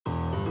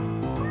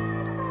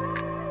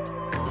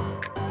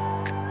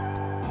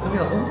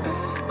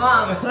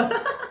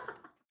Hi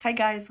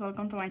guys,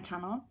 welcome to my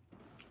channel.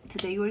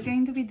 Today we're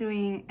going to be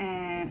doing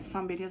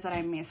some videos that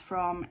I missed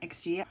from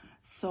XG,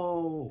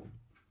 so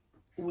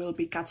we'll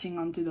be catching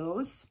on to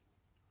those.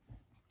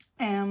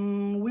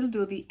 We'll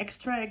do the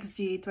XTRA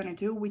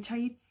XG22, which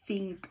I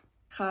think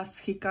has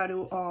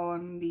Hikaru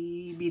on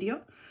the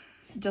video,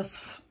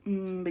 just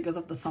because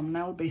of the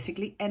thumbnail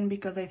basically, and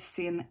because I've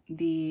seen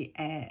the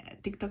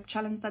TikTok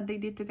challenge that they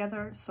did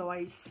together, so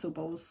I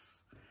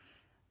suppose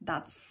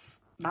that's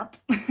that.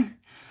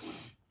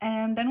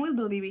 And then we'll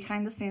do the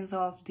behind the scenes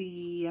of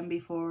the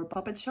MB4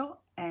 puppet show,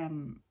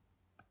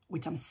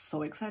 which I'm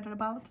so excited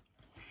about,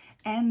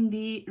 and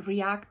the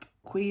React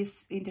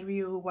quiz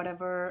interview,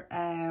 whatever,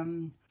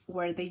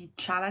 where they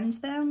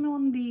challenge them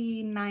on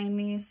the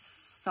 90s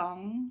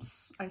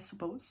songs, I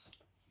suppose.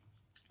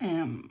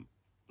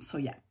 So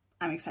yeah,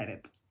 I'm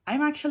excited.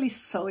 I'm actually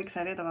so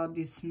excited about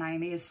this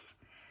 90s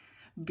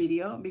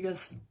video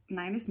because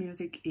 90s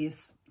music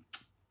is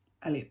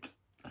elite,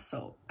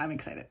 so I'm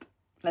excited.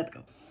 Let's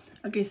go.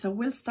 Okay, so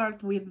we'll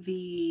start with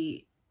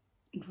the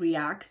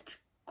React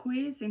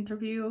quiz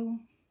interview.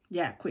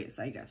 Yeah, quiz,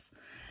 I guess.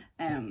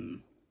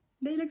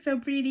 They look so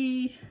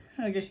pretty.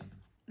 Okay,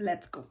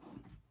 let's go.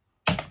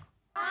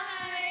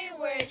 Hi,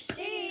 we're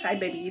XG. Hi,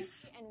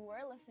 babies. And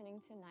we're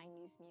listening to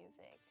 90s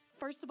music.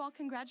 First of all,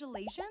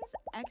 congratulations.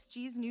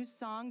 XG's new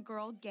song,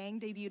 Girl Gang,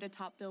 debuted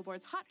atop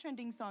Billboard's Hot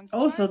Trending Songs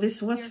Oh, chart. so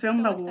this was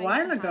filmed a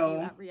while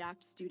ago. At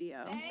React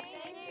Studio. Thank you.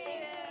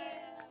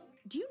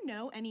 Do you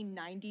know any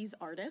 90s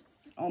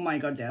artists? Oh my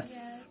god,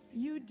 yes.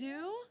 You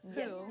do?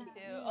 Yes, Who? we do.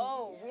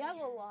 Oh, we have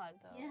a lot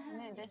though.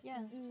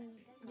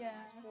 Yeah.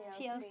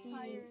 TLC,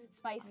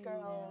 Spice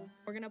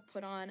Girls. We're gonna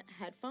put on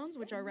headphones,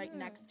 which are right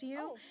next to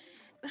you.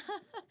 Oh.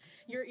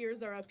 Your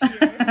ears are up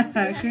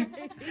here.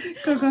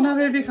 Coconut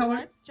baby, how are...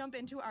 Let's jump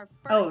into our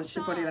first Oh, she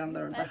put it song.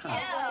 under the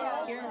hat.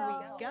 Yeah. Here we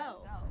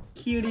go.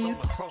 Cuties.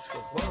 Across the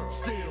world,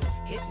 still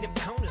hitting them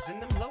corners in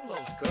them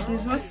lolos, girl.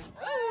 This was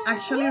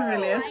actually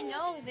released. I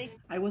know this.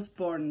 I was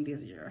born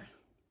this year.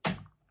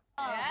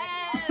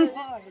 Yes.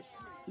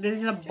 This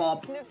is a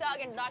bop. Snoop Dogg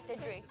and Dr.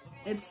 Dre.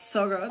 It's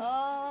so good.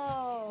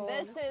 Oh.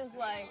 This is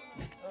like,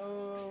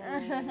 oh.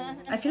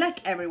 I feel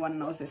like everyone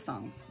knows this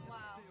song.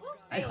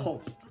 I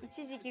hope.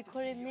 一時期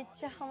これめっ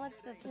ちゃハマって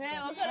たとか。ね、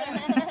わかる。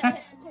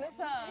これ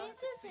さ、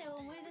スーパーボ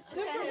ール、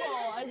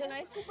あれじゃな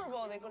い？スーパー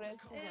ボールでこれやっ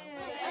てたじゃん。そ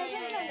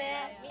うだ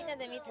ね。みんな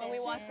で見て。 When we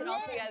watched it all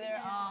together,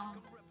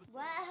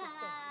 Wow.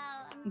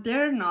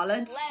 Their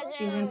knowledge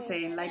is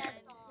insane. Like,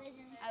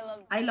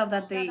 I love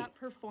that they That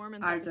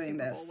performance are at the doing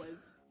Super this. Bowl was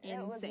it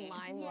was insane.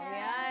 mind-blowing.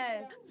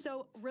 Yes.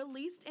 So,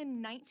 released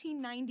in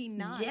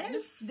 1999,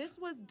 Yes. this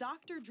was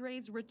Dr.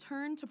 Dre's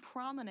return to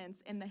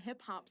prominence in the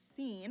hip-hop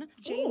scene. Oh,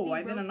 Jay-Z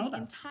I didn't wrote know the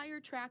that.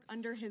 entire track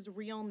under his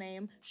real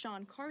name,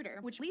 Sean Carter,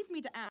 which leads me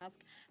to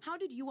ask, how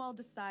did you all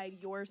decide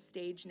your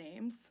stage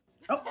names?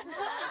 Oh,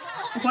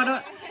 what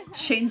a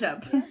change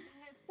up. This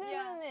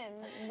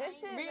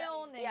is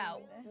Real name. Yeah,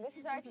 this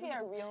is actually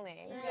our real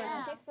name. So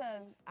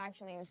Chisa's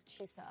actual name is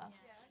Chisa,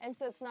 and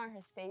so it's not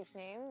her stage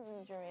name.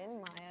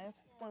 Jurin, Maya,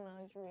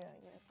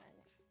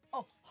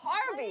 oh,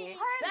 Harvey.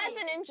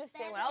 That's an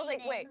interesting one. I was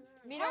like, wait,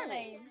 Middle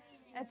name.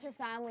 that's her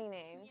family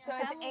name. So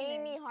it's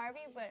Amy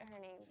Harvey, but her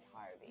name's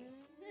Harvey.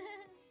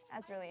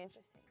 That's really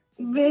interesting.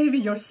 Baby,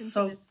 you're Listen to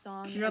so this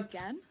song cute.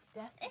 again?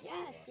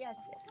 Yes,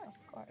 of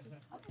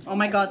course. Oh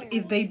my god,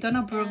 if they don't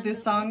approve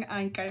this song,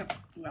 I'm kind of...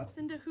 Well,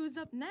 Listen to who's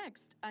up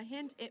next. A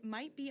hint, it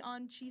might be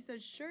on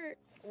Chisa's shirt.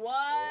 What?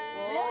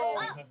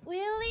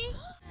 Really?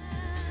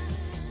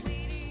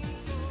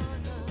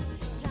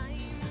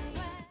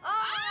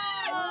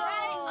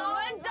 Oh,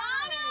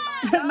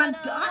 Madonna!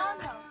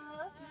 Madonna!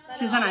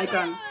 She's an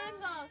icon.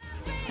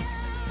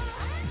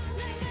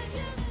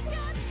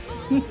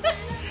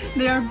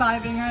 They are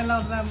vibing, I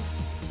love them.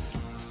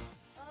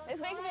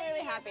 This makes me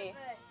really happy.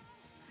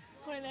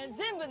 これね、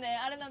全部ね、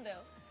あれなんだ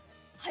よ。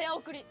早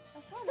送り。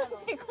あ、そうな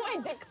の。でか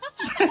いでかい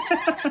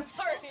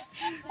Sorry.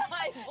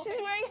 She's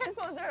wearing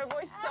headphones or her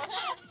voice is so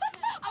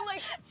I'm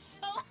like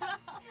so loud.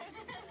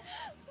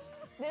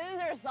 This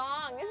is her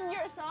song. This is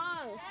your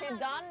song.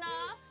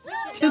 Chidana.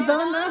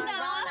 Chidana.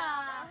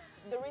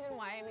 The reason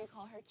why we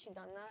call her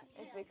Chidana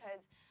is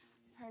because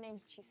her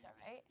name's Chisa,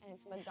 right? And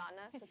it's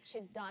Madonna, so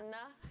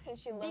Chidana. And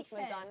she loves Big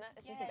fan. Madonna.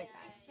 She's a big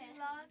fan. She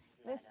loves.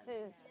 This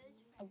is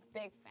a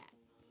big fan.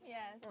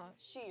 Yes. Oh,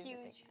 she is a big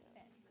Huge fan.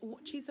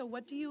 Chisa,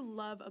 what do you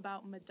love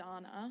about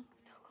Madonna?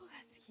 どこが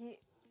好き？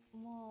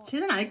もう。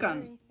 She's an icon.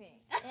 Everything.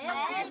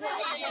 Everything.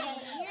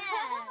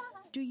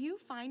 Do you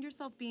find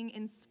yourself being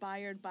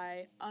inspired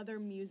by other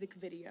music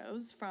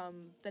videos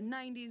from the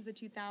 90s, the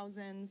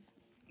 2000s?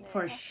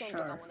 For ファッションと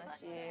か sure. もだ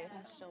し、フ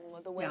ァッション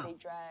も the way Yeah. they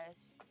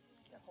dress,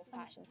 their whole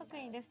fashion 特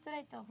に style. レフトラ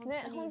イトは本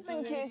ね、当に本当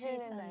に DJ 90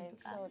年代さんと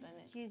かそうだ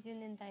ね。 90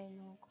年代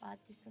のこうアー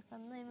ティストさ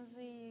んの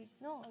MV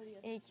の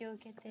影響を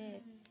受け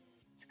て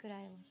作ら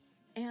れました。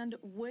 And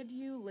would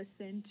you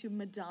listen to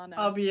Madonna?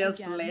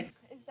 Obviously. again?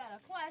 Is that a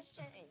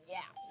question?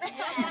 Yes.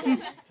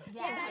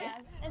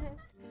 Yes.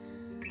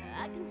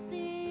 I can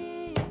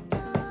see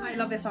I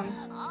love this song.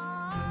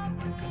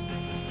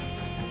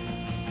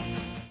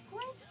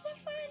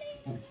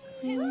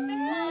 Stefani,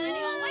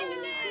 oh my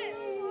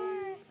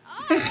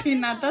goodness.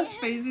 Hinata's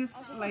face is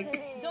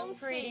like, So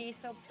pretty,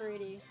 so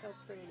pretty, so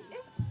pretty.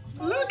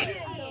 look! So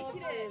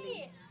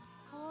pretty.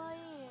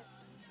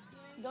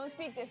 Don't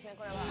speak this, ne,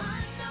 これは.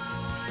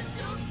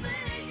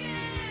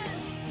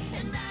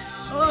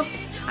 Oh,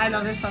 I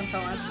love this song so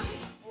much.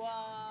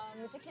 Wow,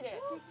 めっちゃ綺麗.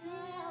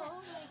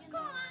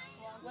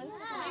 When's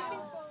Stefani?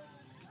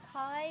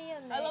 可愛い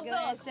よね。 I love the Gwen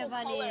cool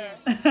Stefani.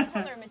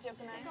 color. めっちゃ良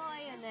くない? 可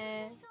愛いよ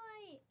ね。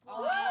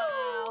 Wow.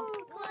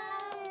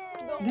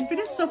 This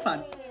video is so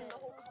fun. The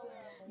whole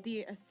color.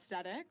 The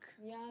aesthetic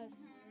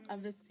Yes.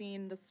 of the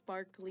scene, the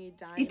sparkly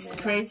diamond. It's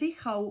crazy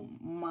how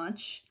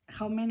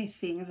many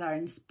things are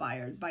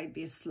inspired by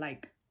this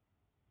like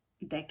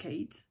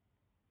decade.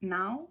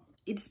 Now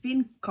it's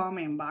been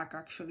coming back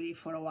actually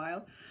for a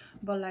while,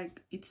 but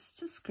like it's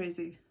just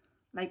crazy.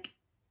 Like,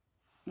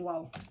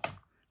 wow,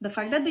 the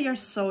fact that they are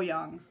so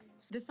young.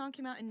 This song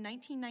came out in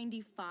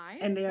 1995.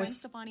 And they are Gwen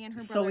Stefani and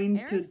her so brother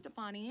into Eric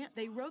Stefani.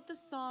 They wrote the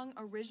song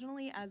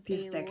originally as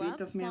this a decade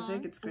love of music.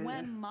 song. It's crazy.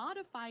 Gwen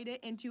modified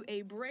it into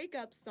a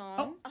breakup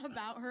song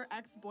about her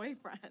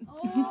ex-boyfriend.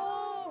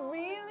 Oh,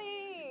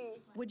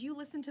 really? Would you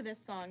listen to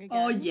this song again?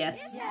 Oh yes.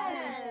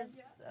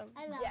 Yes.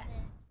 I love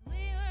Yes.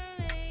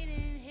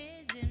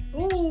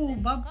 Oh,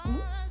 Bob.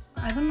 Ooh,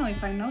 I don't know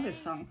if I know this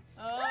song.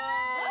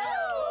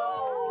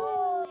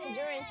 Oh.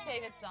 Jurin's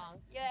favorite song.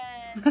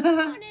 Yes.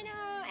 Oh,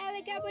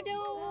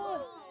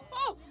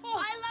 Oh,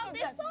 I love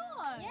this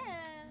song. Yeah.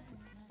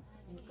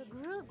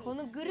 こ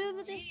のグルー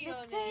ヴです。めっ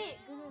ちゃいい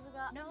グルーヴ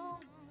が。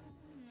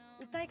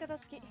歌い方好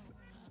き。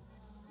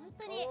本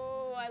当に。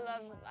 Oh, I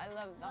love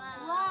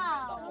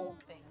Wow. the whole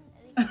thing.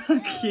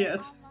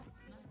 cute.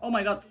 Oh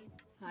my god.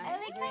 Hi,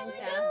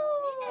 Jurin-chan.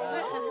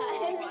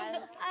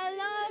 I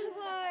love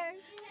her.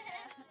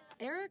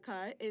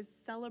 Erica is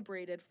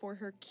celebrated for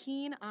her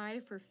keen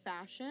eye for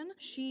fashion.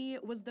 She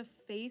was the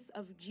face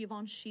of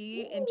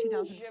Givenchy in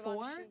 2004.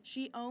 Givenchy.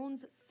 She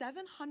owns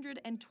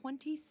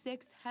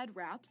 726 head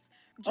wraps.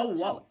 Oh, Just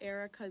wow. how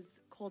Erica's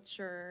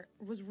culture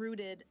was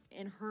rooted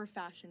in her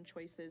fashion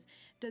choices.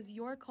 Does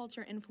your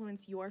culture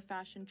influence your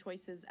fashion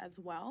choices as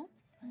well?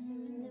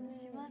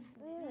 します。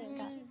なん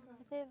か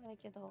例えばだ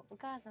けどお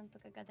母さんと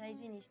かが大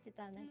事にして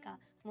たなんか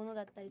もの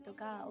だったりと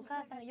かお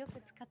母さんがよく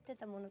使って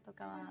たものと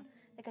かはなん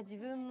か自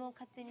分も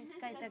勝手に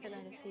使いたくな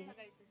るし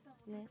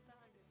ね。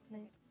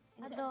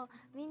あと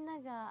みんな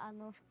が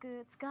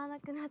服使わな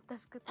くなった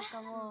服と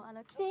かも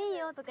着ていい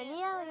よとか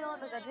似合うよ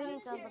とかジュ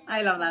リちゃんとか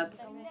I love that.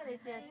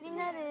 みん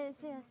なで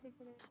シェアして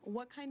くれる。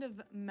 What kind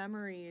of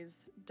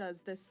memories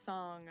does this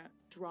song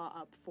draw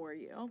up for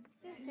you?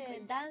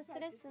 ダンス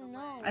レッスンの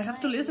I have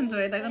to listen to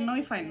it. I don't know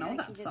if I know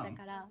that 聞いて song. た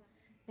から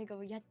なんか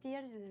もうやって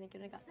やるじゃないけ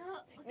どなんかウ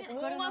ォ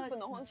ームアップ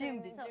の本当に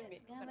準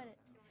備。頑張る。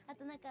あ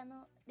となんか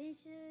練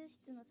習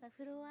室のさ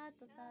フロア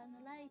とさ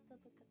ライト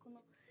とかこ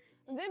の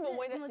全部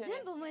思い出すよね。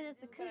全部思い出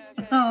す。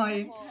は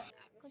いこの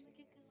曲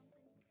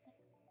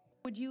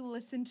Would you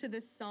listen to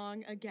this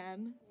song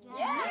again?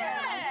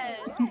 Yes.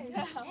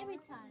 every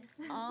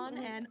time. On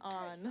and on.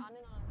 On and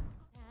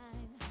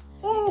on.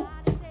 Oh,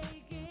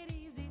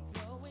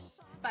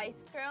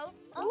 Spice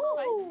Girls.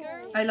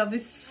 I love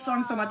this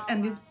song so much,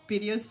 and this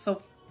video is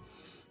so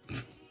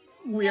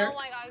weird. Oh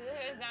my god,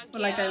 this is so cute.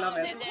 But, like, I love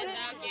it. This is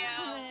so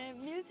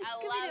cute. ミュージッ I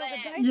クビ love デオが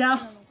it. 大好きな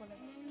Yeah. のこれ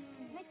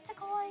めっちゃ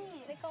可愛い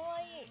可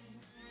愛い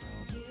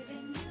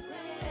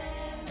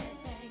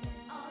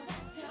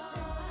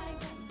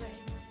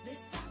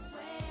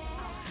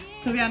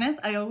To be honest,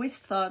 I always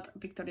thought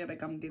Victoria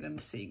Beckham didn't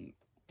sing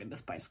in the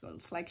Spice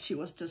Girls. Like, she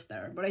was just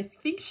there. But I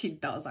think she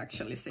does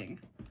actually sing.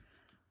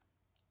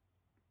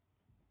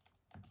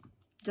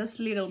 Just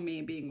little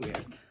me being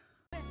weird.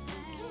 Oh,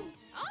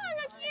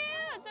 so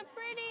cute. So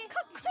pretty.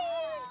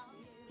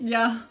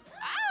 Yeah,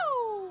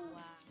 Ow.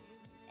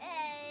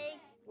 Hey.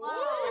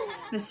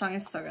 this song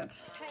is so good.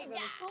 最後の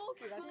ソ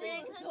ークが来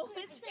るそ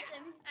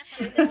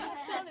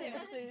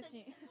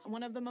う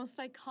One of the most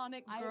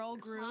iconic girl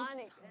groups.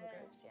 Iconic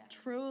groups, yes.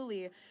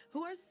 Truly.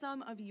 Who are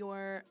some of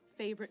your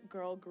favorite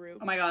girl groups?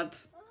 Oh my god.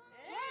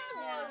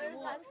 Yeah, there's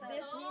like so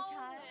Destiny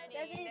Child. many.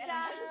 Destiny Destiny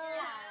Child.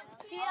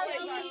 Child. TLC. Oh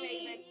my god,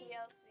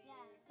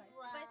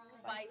 TLC.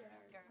 Spice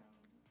Girl.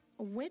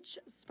 Which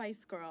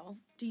Spice Girl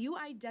do you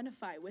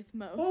identify with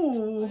most?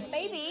 Oh,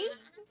 Baby.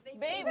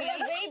 Baby.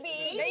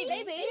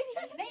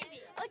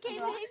 Okay,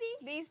 baby.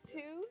 These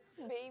two,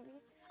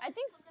 baby. I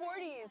think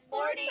Sporty is.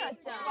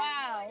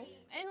 Wow.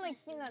 And like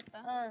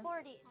Hinata.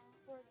 Sporty.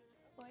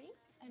 Sporty.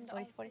 And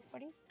Sporty, also-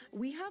 sporty.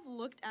 We have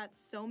looked at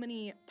so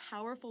many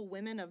powerful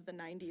women of the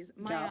 90s.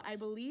 Maya, Yeah. I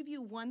believe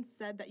you once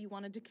said that you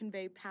wanted to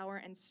convey power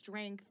and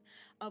strength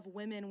of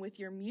women with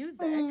your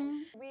music.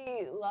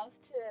 We love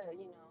to,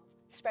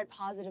 spread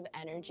positive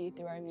energy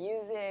through our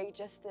music,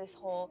 just this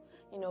whole,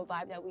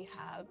 vibe that we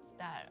have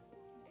that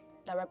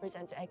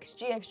represents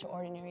XG,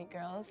 Extraordinary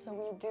Girls. So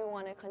we do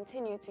want to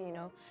continue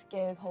to,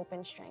 give hope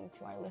and strength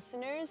to our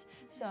listeners.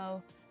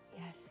 So,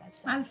 yes,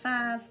 that's Alphas,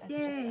 that's just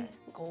yay. our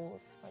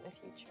goals for the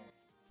future.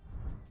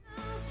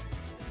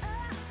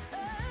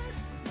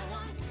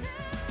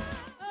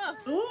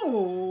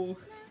 Oh,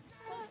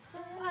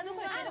 あ、どこ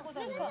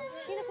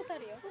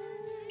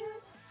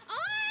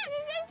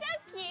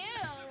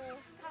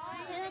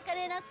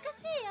か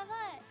しいやば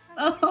い Oh.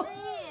 懐かしい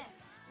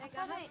なんか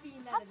ハッピー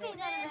になるハッピーに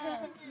なる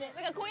ね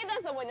なんかこういうダ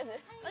ンス思い出す。わ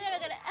かるわ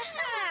かる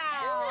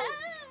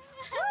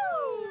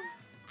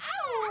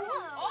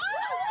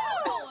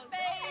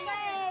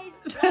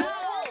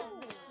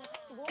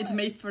It's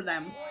made for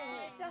them. めっ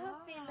ちゃハ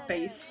ッピーになる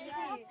Space.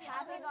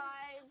 Happy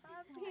vibes.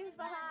 Happy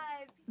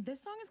vibes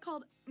This song is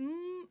called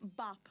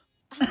Bop.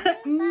 Bop.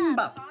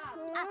 Bop.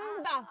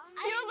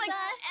 She was like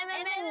M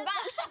bop.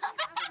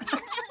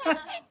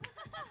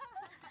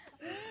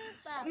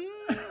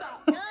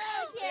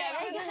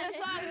 Yeah, because the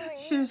song is like,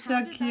 She's How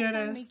the did that song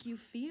cutest. make you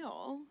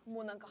feel?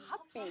 もうなんかハッ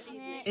ピー。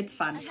ね It's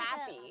fun.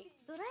 Happy.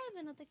 ドライ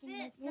ブの時に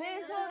めっちゃね、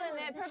そうだ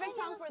ね。Perfect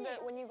song for the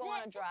when you go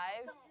on a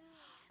drive.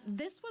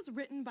 This was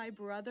written by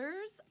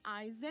brothers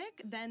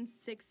Isaac, then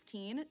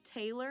 16,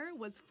 Taylor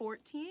was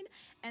 14,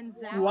 and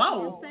Zach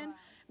Wow. Wilson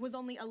was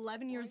only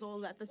 11 years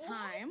old at the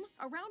time.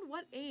 Around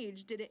what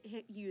age did it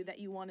hit you that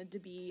you wanted to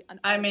be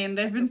an I mean, artist,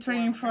 they've a been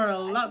training performer? for a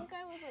lot, I think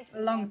I was like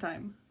a long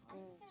time.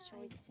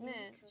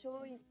 ね、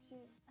小一。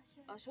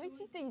あ、小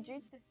一って11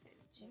です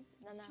よ。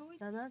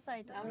7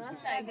歳とか7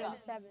歳か。 7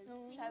 7?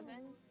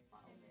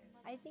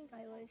 I think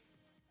I was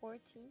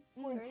 14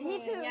 14. Me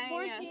too, Yeah,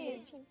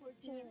 14.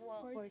 14.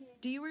 Well,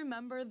 Do you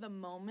remember the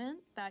moment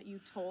that you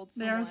told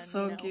They someone, are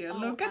so you know, cute. oh,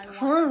 Look at I want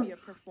her. to be a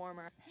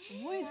performer?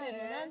 覚えて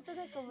る？なんと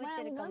なく覚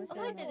えてるかもし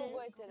れない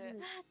覚えて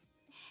る。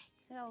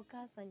それはお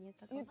母さんに言っ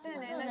たかもしれ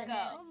ない言ったよね。なん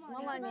か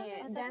ママに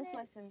ダンスレ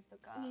ッスンと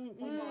か、ポッ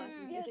プレッ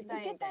スン受け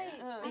たいみたい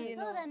な。あそ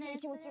うだねそういう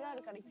気持ちがあ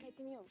るから一回やっ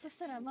てみよう。そし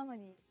たらママ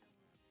に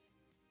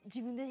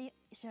自分で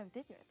調べ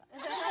てって言わ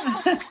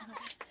れた。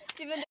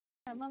自分で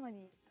ママ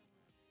に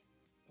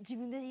自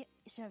分で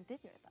調べてっ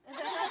て言われた。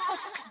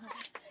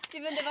自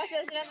分で場所を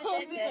調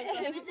べてっ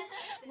て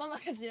ママが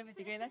調べ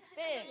てくれなく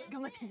て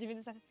頑張って自分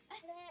で探して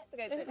とか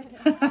言っ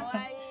て。かわ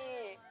いい。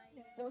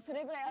でもそ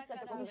れぐらいあったっ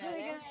てことだよ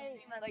ね。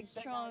Like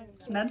strong.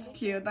 That's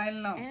cute. I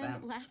love And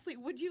them. lastly,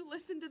 would you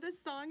listen to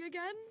this song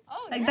again?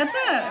 Oh, Like that's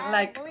a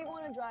like When we go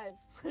on a drive.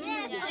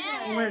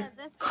 weird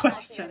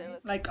question.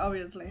 Like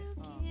obviously.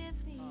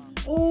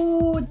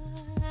 Oh,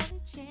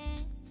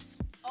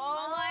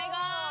 Oh my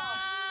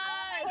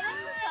god!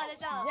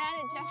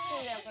 Janet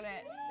Jackson だよこ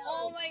れ。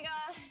Oh my god!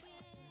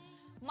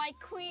 My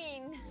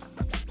queen!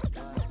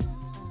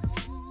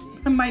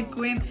 my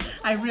queen.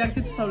 I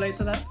reacted so late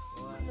to that.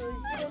 後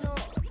ろの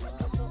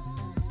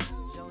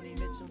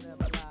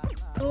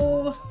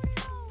Oh,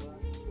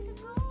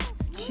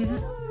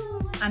 she's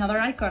another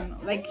icon.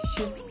 Like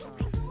she's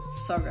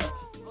so good.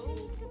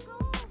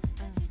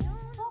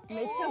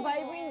 めっちゃバ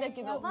イブいいんだ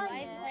けど。やばい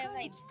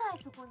ね行きたい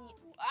そこに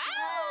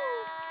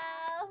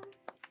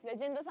レ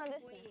ジェンドさんで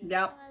すね。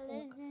 Yep.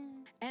 レジェ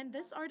ン And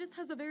this artist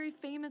has a very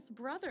famous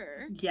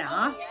brother.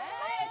 Yeah.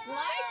 Yes,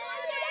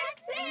 Michael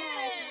Jackson!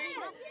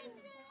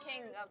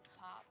 King of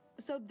pop.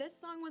 So this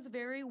song was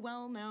very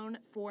well known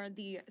for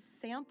the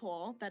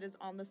sample that is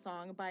on the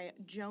song by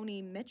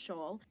Joni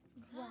Mitchell.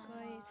 すごい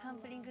サン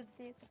プリングっ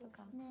ていうこと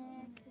か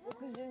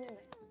60年代。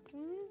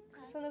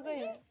その声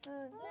め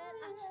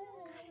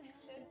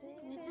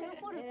っちゃ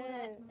残るこ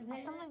れ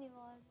頭に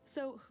は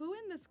So who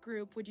in this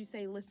group would you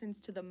say listens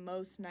to the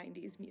most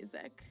 90s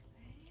music?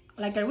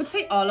 Like I would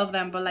say all of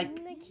them, but like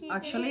みんな聞いてる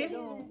actually, け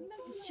ど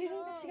種類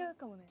が違う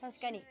かもね。確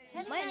かに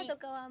マヤと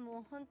かはも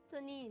う本当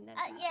になん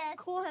か Yes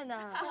コア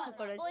な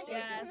心して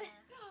る Yes.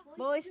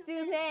 ボイスト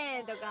ゥー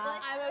メンと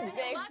か I'm a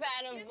big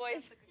fan of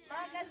voice. マ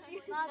ーカ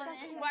ス・マ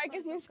ー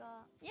カスミスと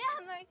か Yeah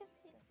マーカス・ミス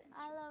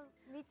I love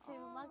me too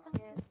マーカス・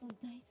ミス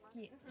大好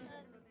き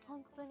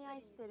本当に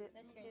愛してる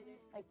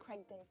Like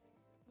Craig David.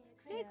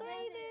 クレイク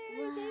レイ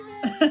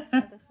ブ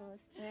私も好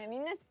きね、み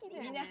んな好き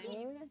だよね。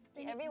みんな好き。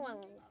Everyone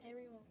loves.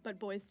 But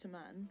Boys to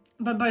Men,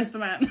 but Boys to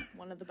Men.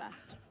 one of the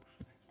best.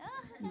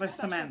 Boys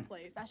to Men.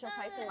 Place. Special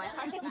place in my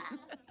heart.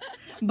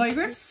 Boy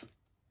groups,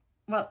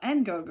 well,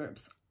 and girl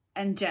groups,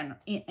 and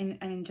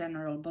in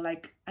general. But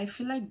like, I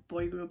feel like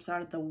boy groups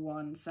are the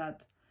ones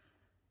that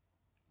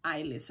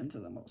I listen to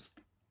the most.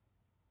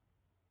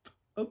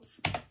 Oops.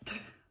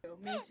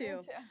 Me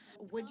too.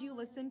 Would you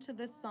listen to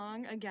this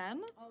song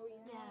again?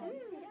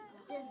 Yes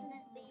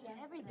definitely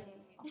every day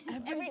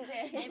Every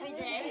day. every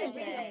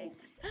day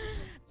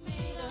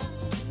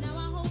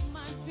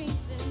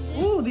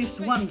Ooh, this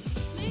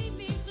one's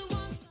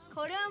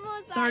これはも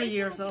うさ 30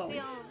 years old.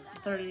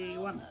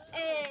 31.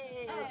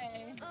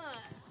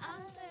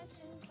 I'm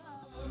searching for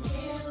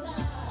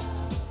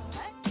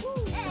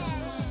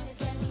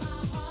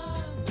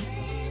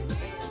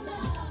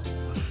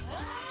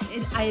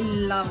I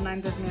love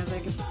 90s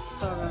music. It's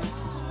so good.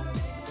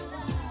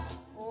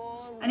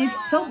 And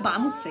it's so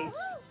bouncy.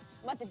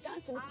 待って、ダ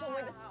ンスめっちゃ思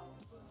い出す。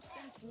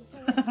ダンスめっちゃ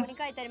思い出す。ここに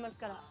書いてあります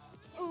から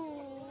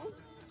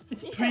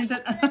It's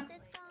printed.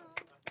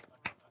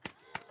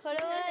 これ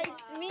は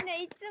みんな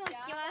いつも聞きま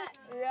す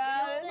いや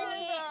ー、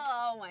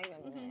Oh my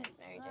goodness,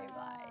 Mary J.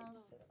 Blige.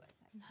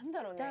 なん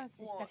だろうね。ダン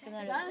スしたく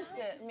なるもうダンス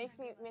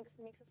makes us want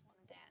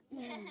to dance.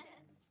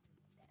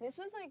 This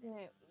was like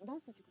ね、ダン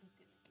スってくれて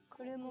る。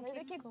これもこれで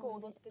結結構構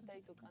踊ってた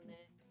りとか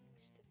ね、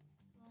して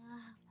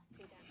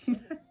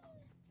た。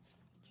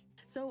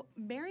So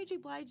Mary J.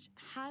 Blige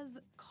has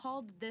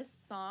called this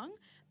song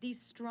the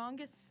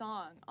strongest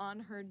song on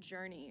her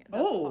journey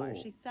thus far.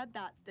 She said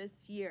that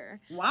this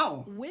year.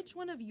 Wow. Which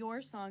one of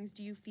your songs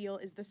do you feel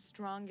is the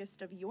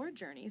strongest of your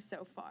journey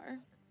so far?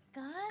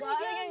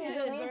 Cardigan is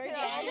a me too.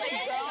 I was like,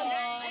 girl,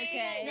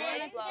 okay.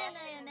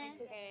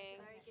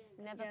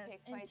 Never pick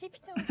fights.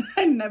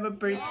 I never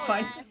break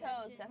fights.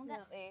 Tiptoes,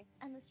 definitely.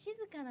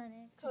 静かな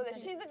ね。そうだ、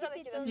静かだ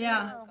けど、そう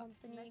やなんか本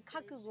当に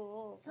覚悟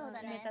を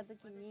決めた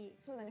時に、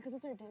そうだね、because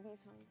it's her debut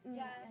song.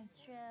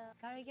 That's true.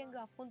 ガールギャング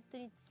は本当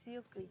に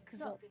強くいく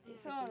ぞっていう。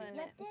そうだ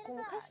ね。こ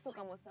の歌詞と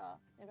かもさ、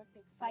Never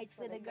pick fights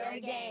for the girl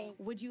gang.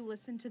 Would you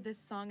listen to this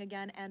song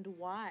again and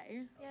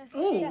why? Yes,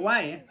 Oh,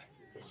 why?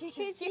 She's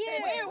Where? here. She's here.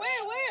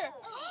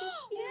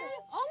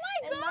 Oh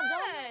my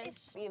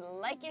gosh. We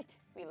like it.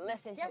 We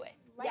listen to it.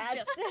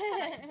 Yes.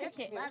 Just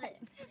love it.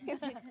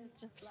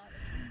 Just love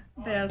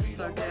it. They are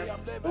so good.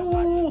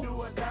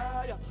 Ooh.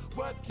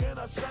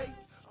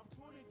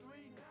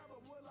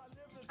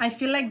 I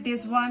feel like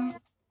this one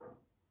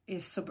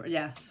is super,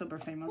 super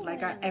famous.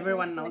 Like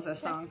everyone knows the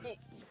song.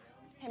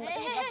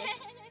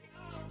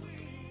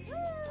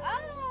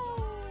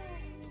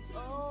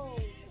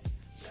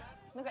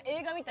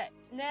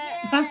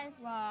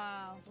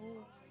 Wow.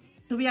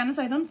 To be honest,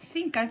 I don't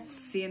think I've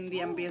seen the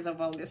MVs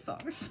of all these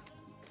songs.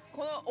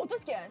 この音好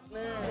きやん。映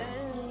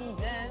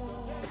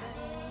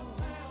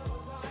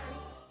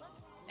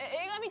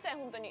画みたい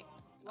本当に。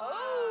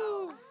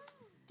Oh.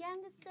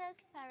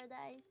 Gangsta's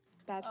Paradise.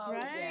 That's Oh,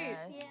 right.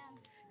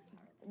 yes.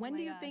 When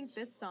do you think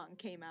this song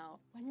came out?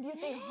 When do you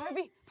think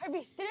Harvey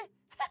知ってる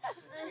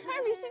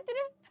Harvey 知ってる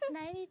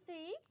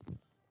 93?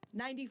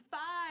 95.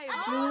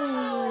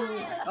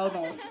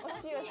 Almost.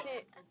 惜しい惜しい。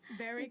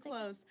Very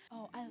close.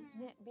 Oh,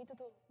 ね、ビート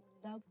と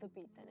Love the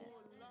beat だね。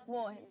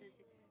もう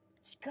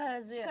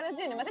力強い。力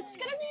強いね。また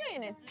力強い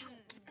ね。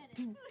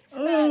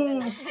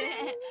Ooh.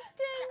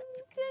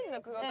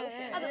 の子が音好きや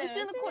ね。あと後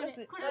ろのコーラ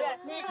ス。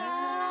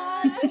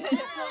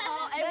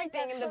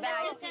Everything in the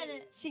back.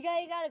 違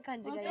いがある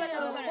感じがいい。コ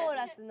ー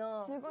ラス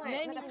の。すご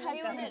い。なんか多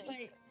様ね。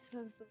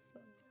そうそうそ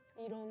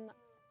う。いろんな。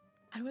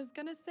I was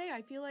gonna say,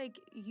 I feel like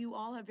you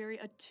all have very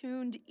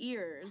attuned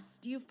ears.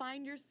 Do you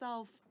find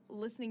yourself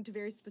listening to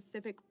very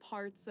specific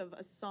parts of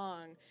a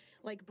song,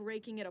 like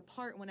breaking it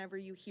apart whenever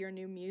you hear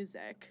new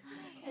music?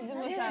 で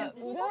もさ、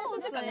裏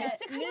音とかめっ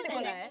ちゃ入って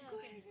こない？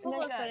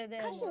なんか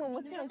歌詞も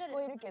もちろん聞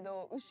こえるけ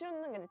ど、後ろ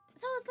のなんかで、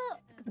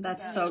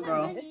That's so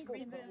girl. ディスコと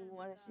か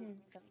もあるし。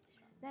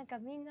なんか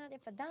みんなやっ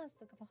ぱダンス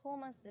とかパフォー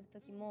マンスする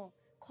時も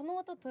この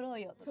音取ろう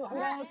よとか、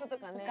裏音と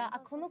かね。あ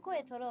この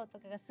声取ろうと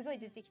かがすごい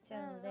出てきちゃ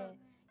うので、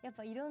やっ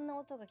ぱいろんな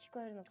音が聞こ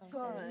えるのかもしれ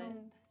ない。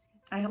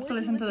I have to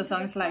listen to the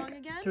songs like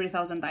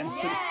 3,000 times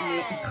to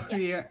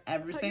hear Put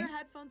everything. your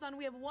headphones on.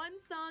 We have one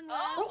song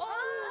left. Oh,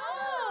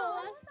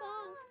 last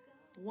song.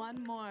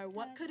 One more.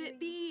 What could it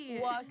be?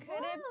 What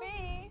could it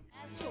be?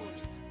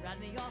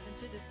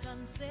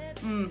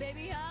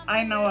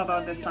 I know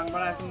about this song,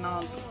 but I've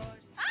not.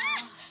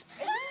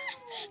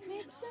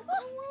 めっちゃ可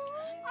愛い。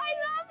I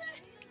love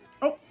it.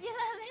 Oh,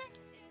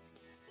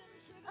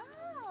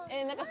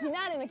 なんかフィナ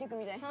ーレの曲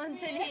みたい。本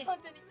当に。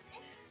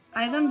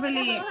 I don't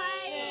really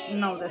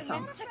know the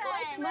song. 待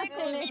っ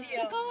てめっ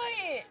ちゃ可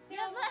愛い。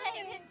やば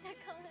い、めっちゃ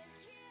可愛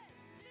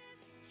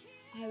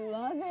い。 I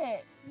love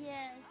it.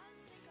 Yes.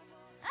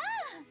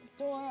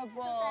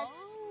 Adorable.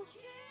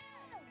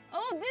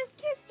 Oh, this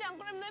kiss ちゃん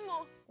これメ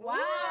モ。Wow.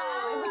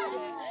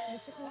 めっ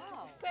ちゃ可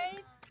愛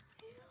い。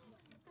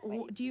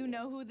Do you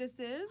know who this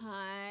is? は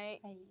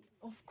い。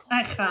Of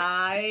course.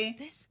 Hi.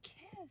 This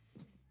kiss.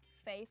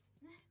 Faith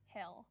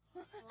Hill.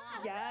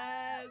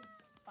 Yes.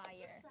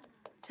 Fire.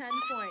 10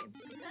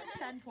 points.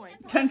 10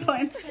 points. 10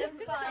 points. Why is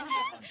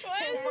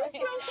this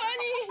so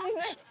funny? She's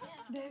like,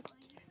 this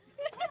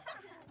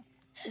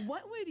kiss.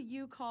 What would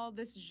you call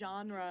this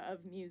genre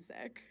of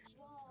music?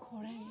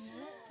 これ。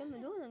で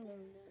もどうなんだろう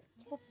ね。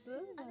ポップ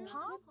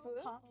？Pop? A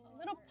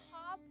little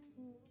pop?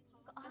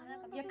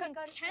 なん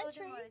かcountry？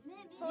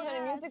そうだね、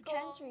ミュージック。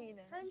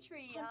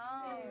country だ。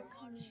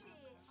country。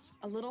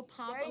A little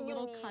pop, Very a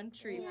little unique.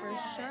 country, Yes. for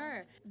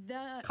sure.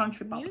 The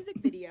Country pop. music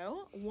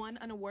video won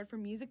an award for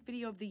Music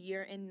Video of the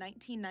Year in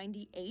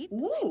 1998.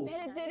 Ooh.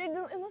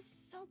 It was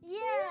so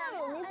cute.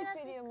 Music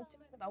video めっちゃ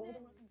可愛かった。アワード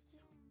もらったんです。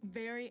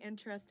Very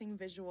interesting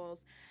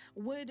visuals.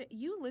 Would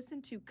you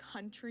listen to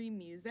country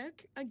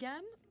music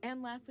again?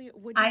 And lastly,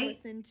 would you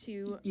listen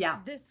to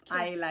This Kiss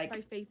I like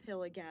by Faith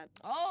Hill again?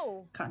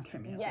 Oh. Country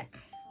music.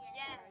 Yes.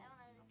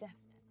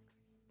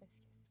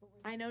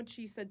 I know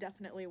Chisa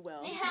definitely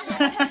will.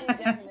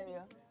 Definitely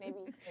will. Maybe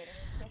later.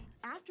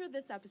 After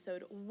this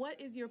episode, what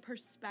is your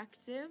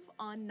perspective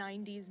on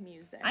 90s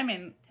music? I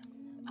mean,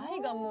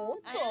 愛がも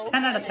っと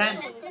 10 out of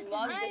 10.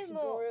 Love this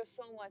grew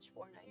so much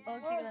for 90s. 大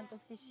きくなった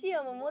し、視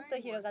野ももっと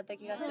広がった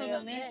気がする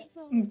よね。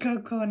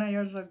 Kokona,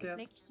 you're so cute.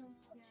 歴史も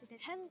知れ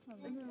変さ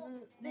も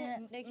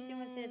ね、歴史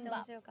も知れて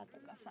面白かった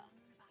かさ。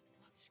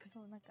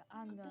そうなんか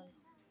あんだ。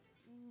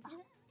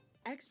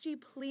 XG,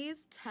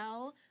 please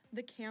tell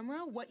the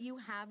camera what you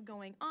have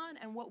going on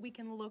and what we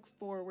can look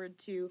forward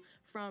to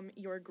from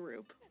your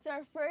group. So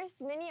our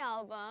first mini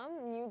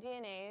album, New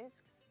DNA,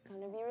 is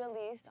going to be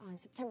released on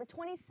September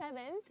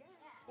 27th.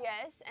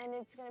 Yes, and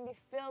it's going to be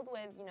filled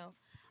with, you know,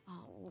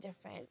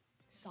 different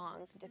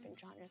songs, different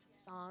genres of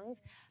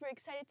songs. We're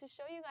excited to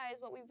show you guys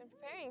what we've been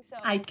preparing. So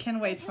I can't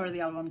wait for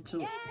the album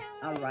to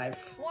arrive.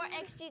 More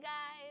XG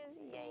guys,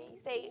 yay!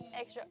 Stay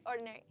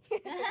extraordinary.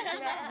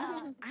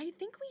 I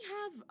think we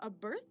have a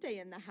birthday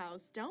in the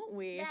house, don't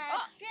we?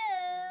 That's true.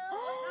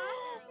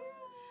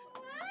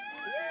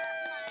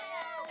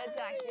 It's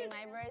actually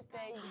my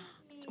birthday.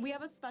 We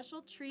have a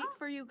special treat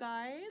for you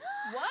guys.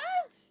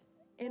 What?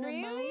 In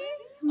Really? a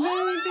moment.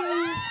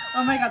 Maybe.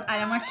 Oh my god, I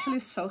am actually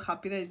so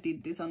happy that I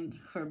did this on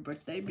her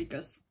birthday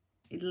because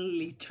it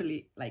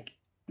literally, like,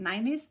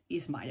 90s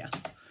is Maya.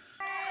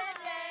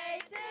 Birthday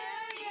to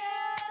you.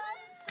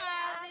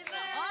 Happy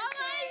birthday. Oh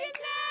my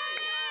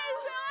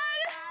goodness!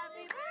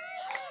 Happy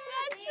birthday.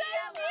 That's so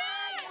cute!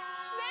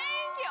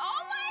 Thank you!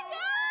 Oh my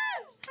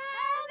gosh!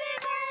 Happy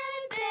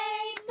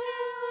birthday to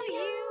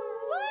you.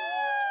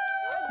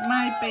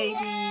 My baby.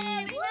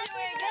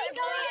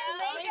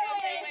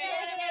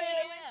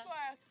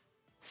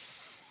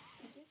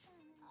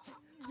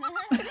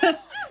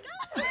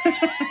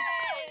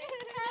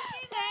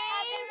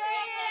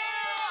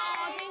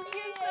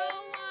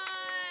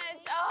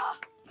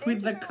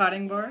 With the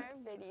cutting board.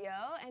 Video,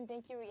 and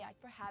thank you,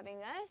 React, for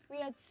having us. We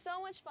had so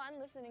much fun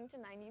listening to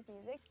 90s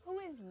music. Who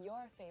is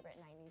your favorite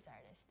 90s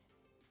artist?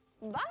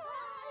 Bye!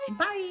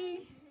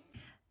 Bye.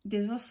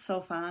 This was so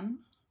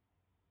fun.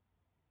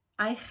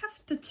 I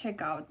have to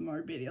check out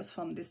more videos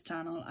from this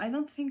channel. I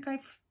don't think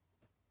I've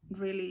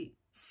really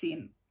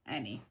seen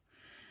any.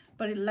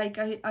 But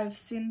I've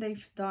seen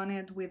they've done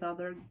it with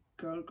other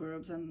girl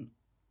groups and...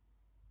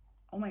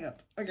 Oh my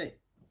god. Okay.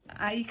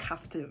 I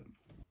have to.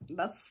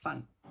 That's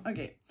fun.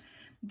 Okay.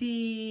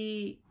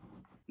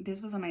 This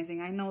was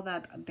amazing. I know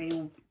that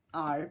they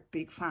are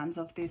big fans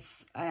of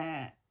this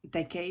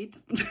decade,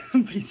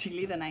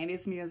 basically the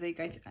 90s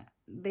music.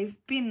 They've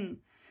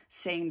been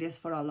saying this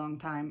for a long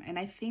time, and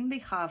I think they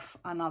have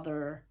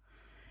another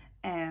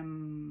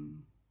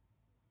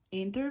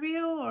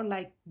interview or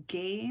like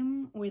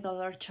game with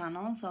other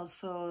channels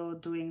also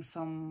doing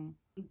some...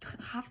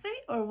 Have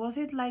they? Or was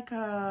it like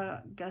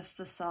a guess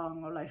the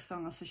song or like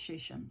song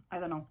association? I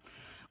don't know.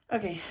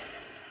 Okay,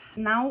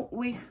 now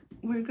we're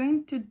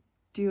going to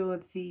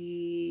do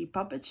the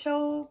puppet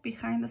show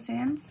behind the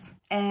scenes,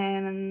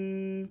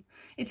 and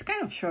it's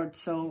kind of short,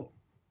 so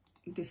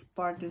this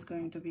part is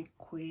going to be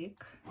quick.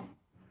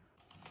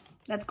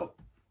 Let's go.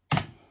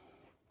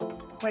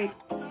 Wait,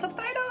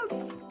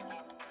 subtitles!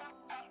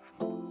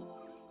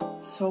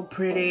 So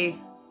pretty.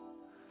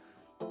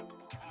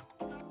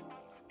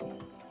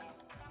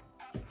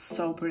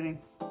 So pretty.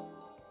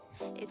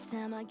 It's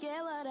time I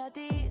get what I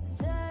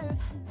deserve.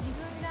 自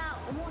分が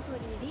思う通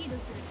りにリード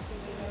するってい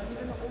う自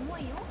分の思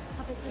いを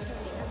パペットショー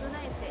になぞ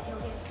らえて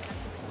表現した楽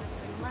曲となって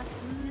おります。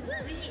皆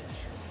さんぜひ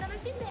楽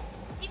しんで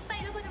いっぱ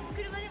いどこでも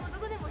車でもど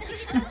こでも聴い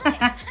てください。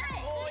はい。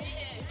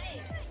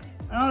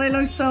 Oh, they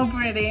look so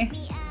pretty.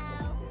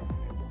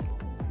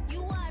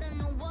 You ought to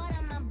know what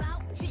I'm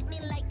about. Treat me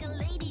like a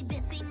lady.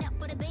 This ain't up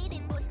for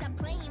debating. Boy, stop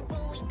playing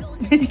before we go.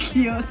 Very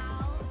cute.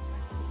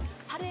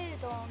 パレー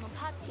ドの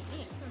パーティー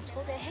に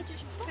초대해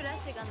주셔서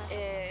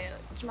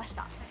来まし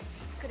た.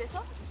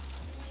 그래서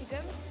지금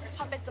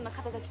파펫の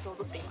方たちと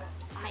踊っていま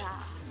す.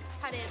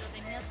 パレードで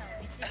皆さんを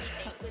導いて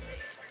いくという。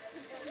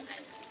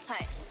は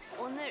い.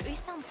 오늘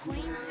의상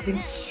포인트. The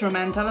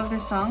instrumental of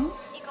this song.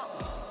 이거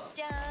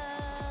짠.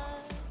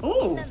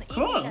 Oh, みんなのイニシ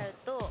cool. ャル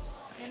と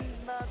メ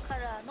ンバーカ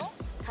ラーの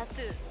タト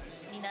ゥ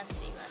ーになっ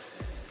ていま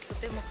す。と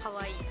ても可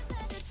愛い。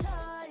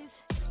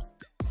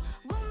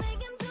 We'll make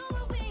him do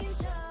what we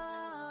enjoy.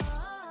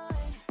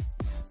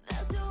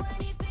 They'll do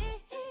anything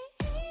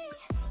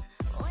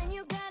when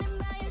you got him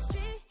by your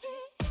street.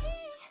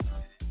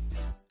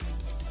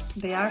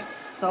 They are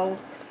so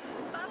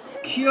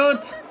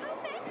cute.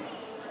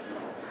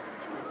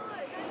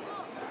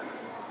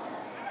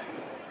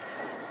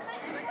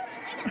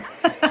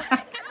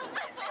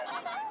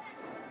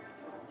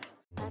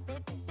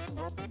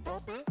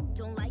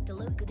 Don't like the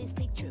look of this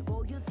picture.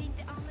 Boy, you think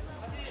that I'm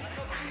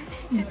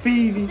in love.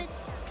 Baby.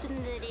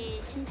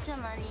 분들이 진짜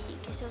많이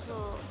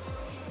계셔서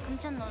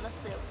깜짝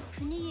놀랐어요.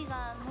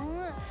 분위기가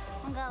너무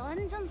뭔가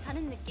완전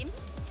다른 느낌?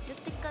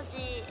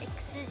 여태까지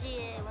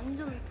XG의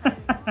완전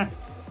다른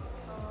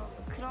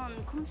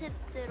그런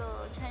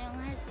콘셉트로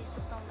촬영할 수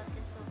있었던 것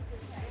같아서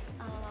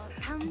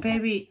다음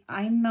Baby,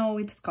 I know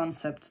it's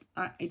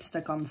it's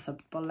the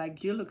concept, but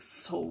like you look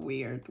so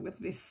weird with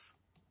this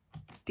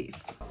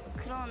teeth.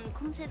 그런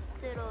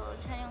콘셉트로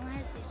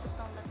촬영할 수 있었던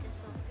것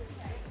같아서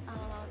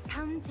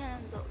다음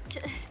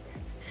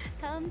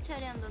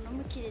촬영도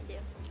너무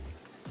기대돼요.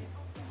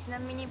 ちな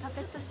みにパ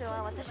ペットショー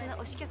は私の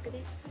推し曲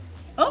です。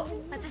 Oh,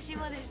 私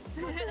もです。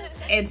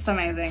 it's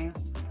amazing.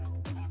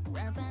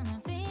 Wrapping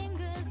our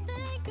fingers,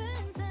 they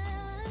couldn't tell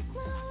us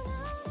no, no,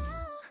 no.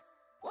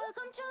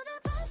 Welcome to the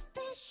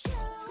puppet show.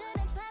 To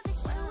the puppet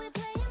show. Where we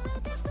play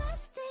with the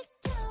plastic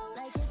dolls.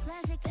 Like a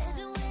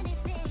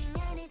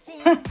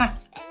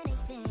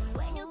anything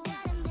when you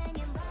got him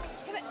hanging by.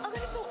 やばい、上が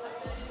りそう。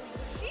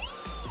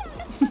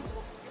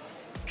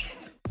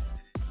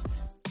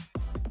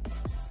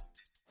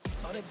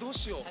あれどう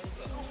しよう、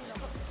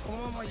この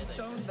ままいっ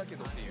ちゃうんだけ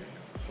どっていう、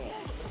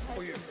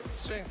こういう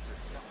ストレンス、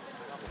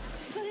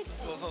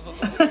そうそうそう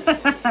そう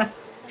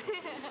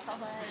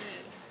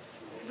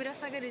ぶら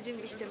下がる準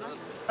備してます。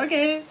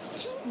 Okay,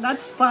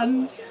 that's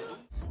fun.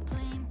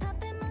 Playing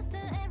Puppet Master,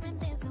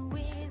 everything's so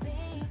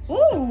easy. Ooh.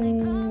 All my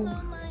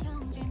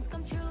own dreams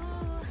come true.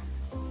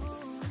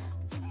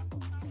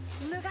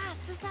 ムガ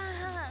スサン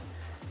ハン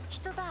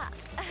人だ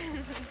オ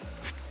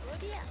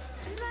リア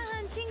スサン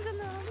ハンチングの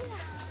オリア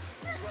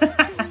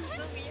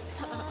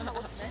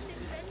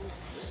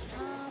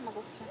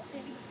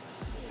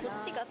こ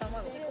っちが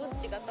卵、こ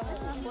っちが卵、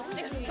こっ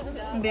ちが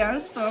卵。 They are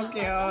so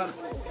cute.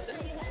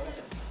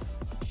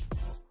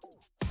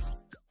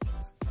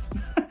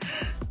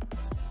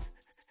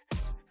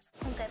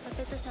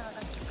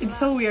 It's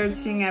so weird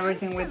seeing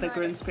everything with the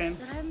green screen.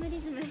 ドラムリ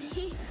ズム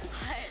に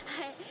は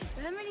い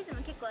ドラムリズ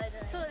ム結構あるじ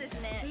ゃないですか。そうで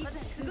すね、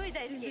私すごい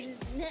大好きね。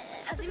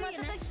始まった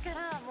時か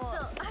らもうあ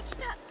来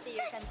たっていう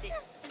感じ。そ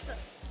う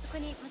そこ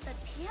にまた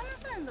ピアノ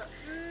サウンド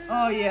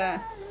Oh yeah.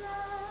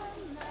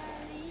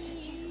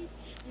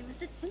 でま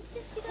た全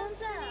然違う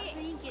さ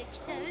雰囲気が来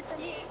ちゃうって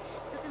いう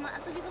とても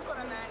遊び心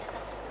のある楽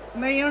曲で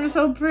They are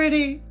so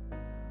pretty.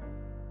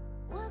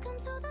 Welcome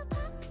to the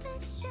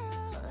puppet show.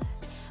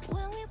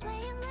 When we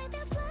playing like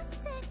they're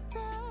plastic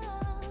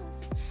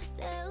dolls,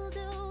 they'll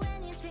do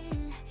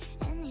anything,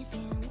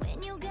 anything.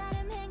 When you got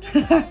him hanging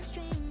by a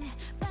string,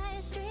 by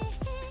a string.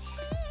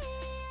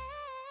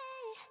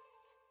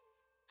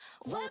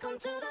 Welcome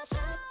to the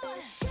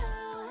puppet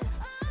show.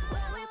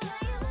 When we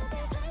playing like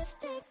they're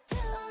plastic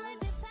dolls.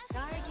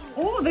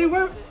 Oh, they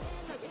were.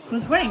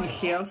 Who's wearing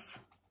heels?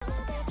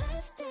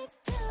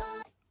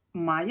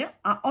 Maya?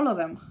 All of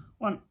them.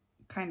 One,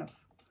 kind of.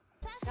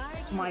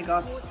 My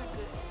god.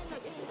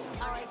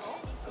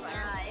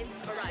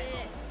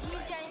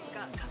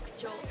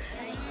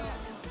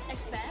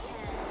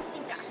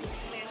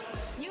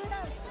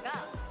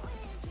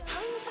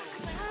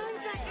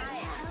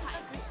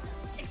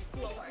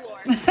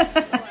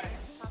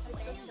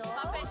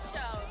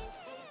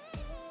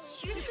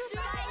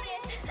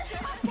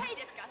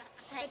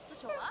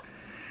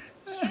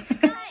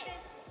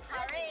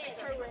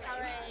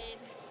 Parade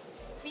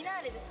フィナ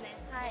ーレですね。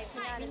はい、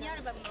ミニア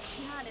ルバムのフ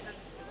ィナーレなん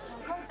ですけど、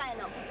今回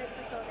のパペッ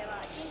トショーで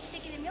は神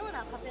秘的で妙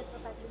なパペット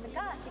たち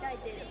が開い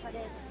ているパレ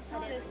ードにさ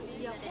れるとい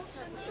うので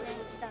一緒に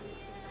来たんで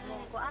すけれど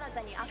も、こう新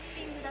たにアク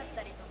ティングだっ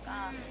たりと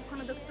か、こ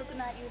の独特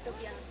なユート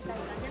ピアの世界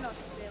観での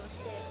撮影をし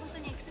て本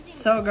当に X 人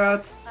So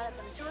good. 新た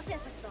な挑戦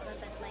作とな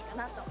ったんじゃないか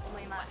なと思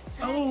います。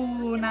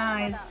 Oh,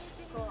 nice.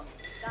 こう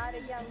ガー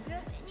ルギャング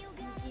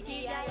TGIF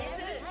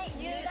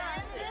ニューダ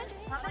ンス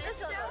パペッ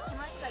トショーと来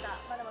ましたが、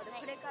まだまだ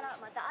これから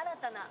また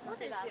新たなモ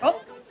テがあるお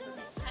して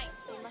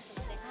います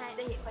の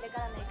で、ぜひこれ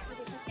からの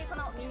XD、 そしてこ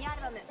のミニア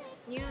ルバム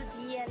ニュー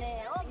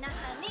DNA を皆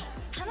さんに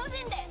楽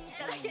しんでい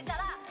ただけた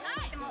ら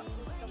とても嬉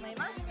しいと思い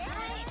ます。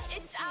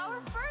It's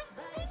our first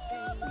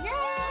video!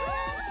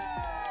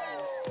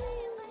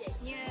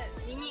 ニュ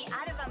ーミニ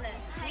アルバム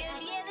ニュ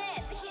ー DNA、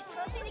 ぜひ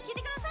楽しんで聴い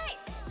てください。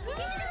聴い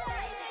てくださ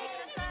い。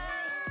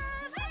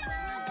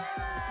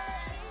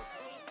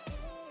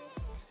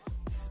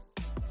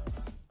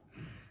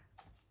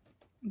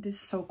This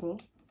is so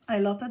cool. I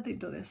love that they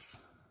do this.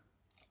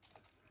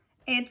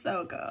 It's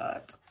so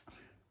good.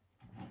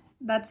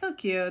 That's so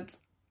cute.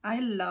 I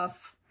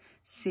love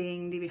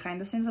seeing the behind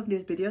the scenes of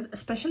these videos,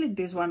 especially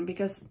this one,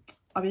 because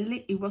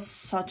obviously it was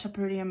such a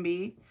pretty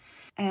MV.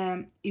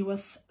 It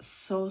was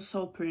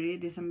so pretty.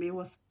 This MV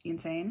was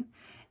insane.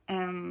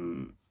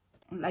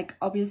 Like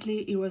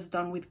obviously it was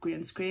done with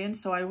green screen,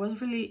 so I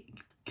was really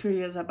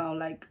curious about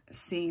like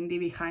seeing the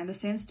behind the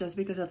scenes just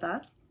because of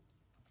that.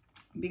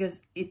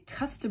 Because it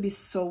has to be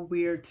so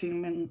weird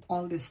filming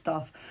all this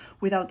stuff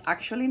without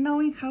actually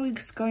knowing how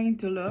it's going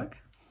to look.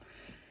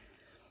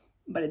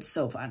 But it's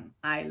so fun.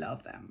 I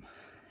love them.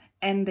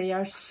 And they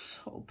are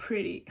so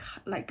pretty.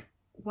 Like,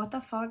 what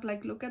the fuck?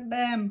 Like, look at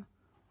them.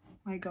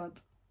 My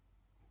god.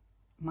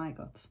 My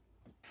god.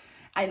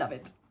 I love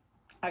it.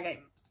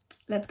 Okay,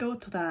 let's go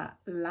to the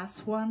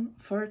last one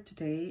for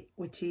today,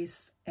 which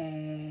is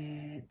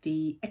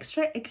the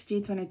XTRA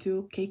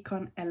XG22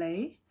 KCON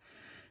LA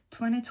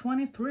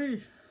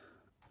 2023.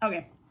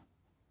 Okay,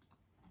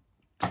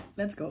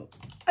 let's go.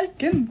 I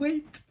can't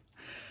wait.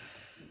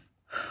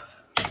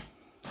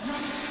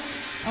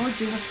 Oh,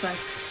 Jesus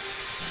Christ.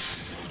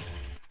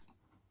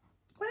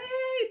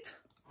 Wait.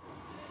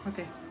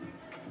 Okay.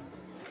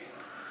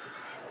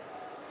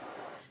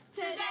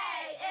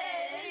 Today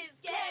is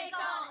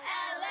KCON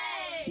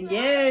LA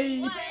Yay.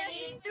 2023.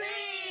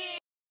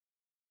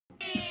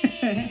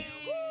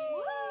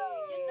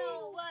 You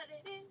know what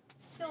it is.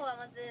 今日は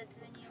まず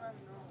21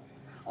の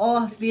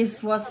Oh,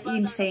 this was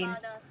insane. バ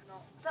ーダンスの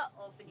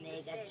オープニン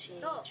グステージ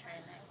と、あ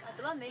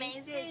とはメイ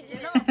ンステージ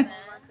でのパフォー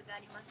マンスがあ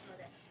りますの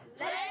で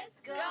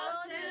Let's go to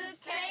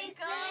KCON.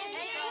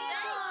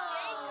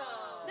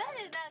 なんで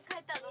変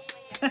えた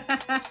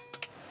の？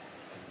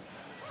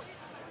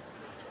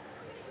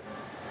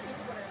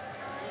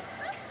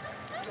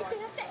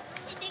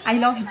 I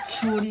love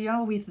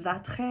Julia with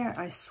that hair,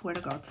 I swear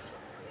to God.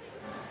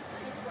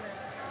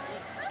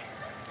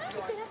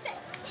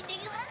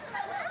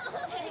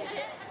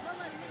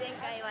 前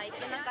回は行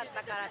けなかっ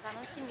たから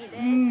楽しみで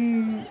す。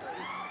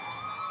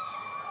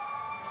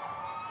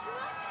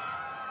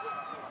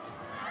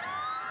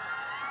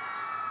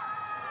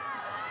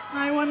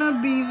I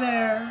wanna be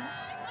there.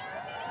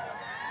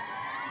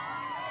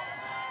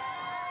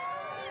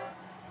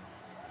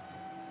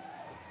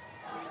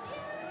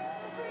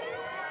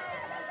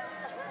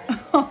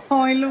 Oh,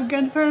 look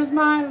at her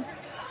smile.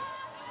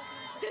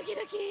 ドキ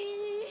ド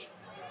キ。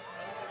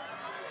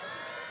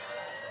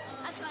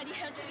あとはリ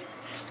ハーサル。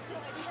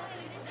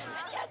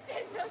何やって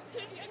んの？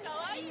可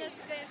愛いんで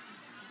すか。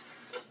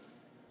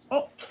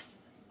Oh,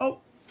 oh.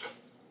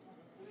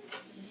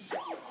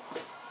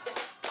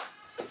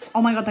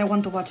 Oh my God, I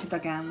want to watch it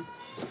again.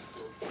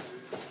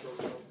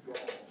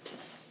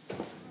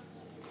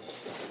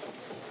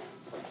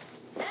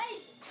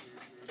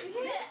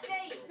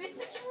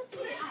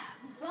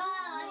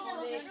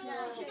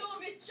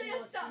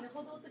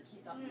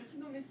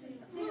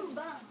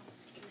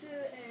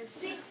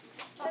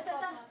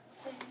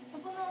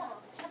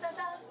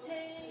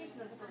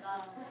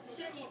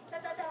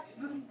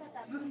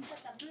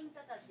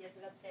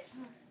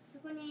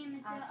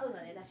 そう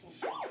だね、確かに。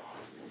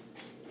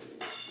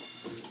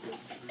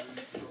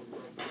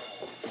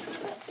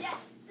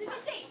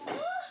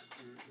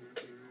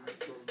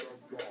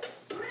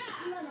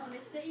今のめっ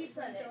ちゃいい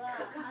ポイントは、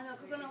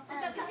ここの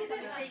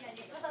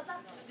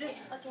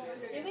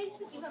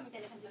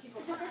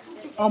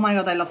Oh my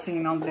God, I love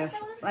singing all this.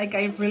 Like,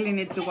 I really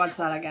need to watch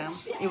that again.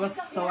 It was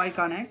so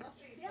iconic.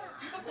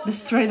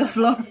 Destroy the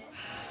floor.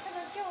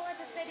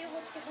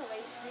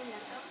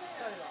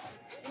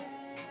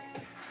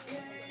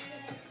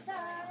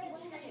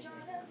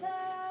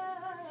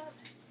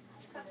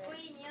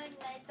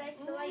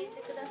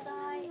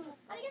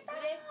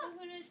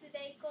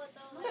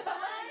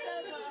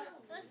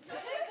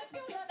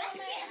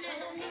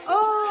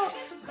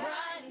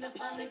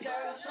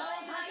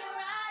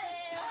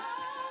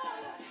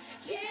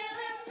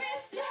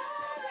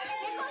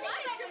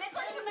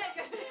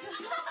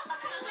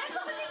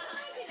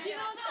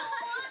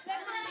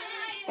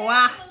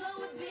 わあ。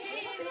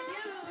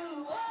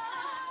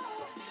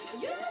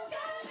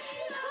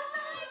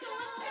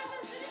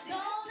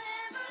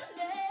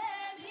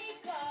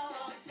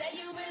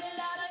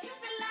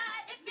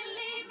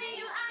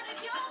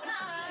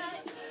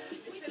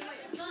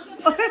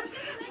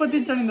ポテ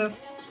ンチャルだ。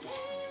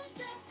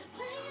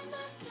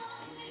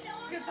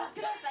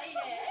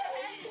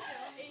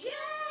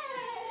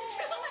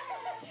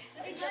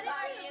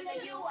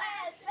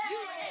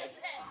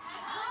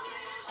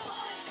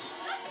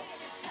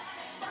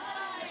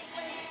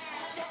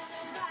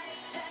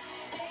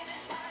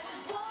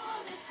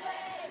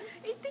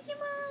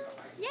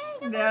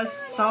They're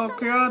so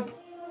cute.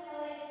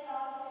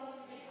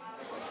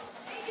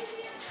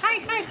 Hi,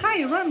 hi,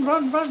 hi! Run,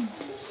 run, run!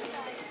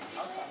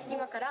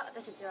 今から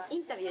私たちはイ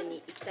ンタビュー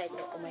に行きたい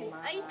と思い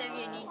ます。インタビ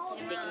ューに行っ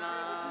てき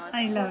ます。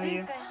 I love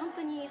you. 前回本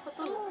当にほ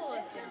とんど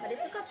レッ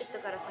ドカーペット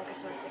から参加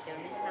しましたけど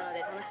ね。なので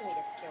楽しみ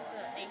です今日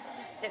は。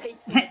だからい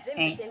つも全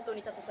部先頭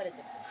に立たされて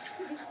る。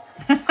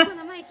こ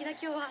の生意気な今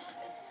日は。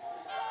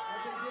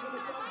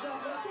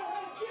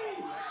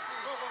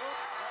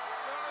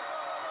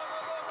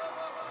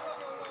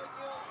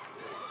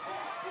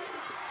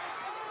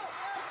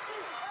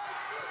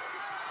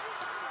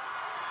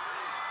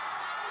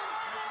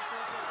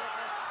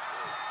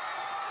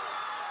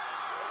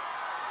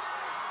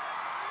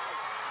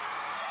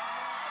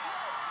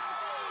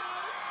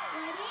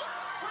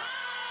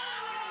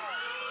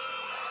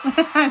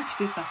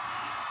Teresa.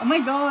 Oh my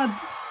God.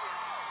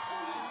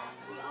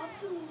 We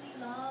absolutely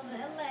love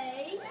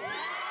LA.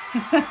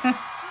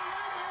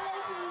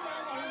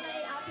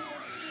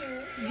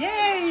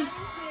 Yay!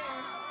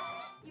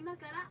 今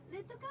からレ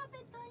ッドカーペ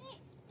ット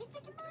に行って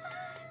きます。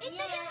行ってき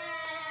ます。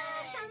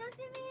楽し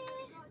み。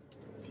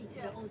See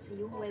you all, see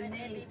you when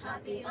they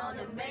happy on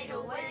the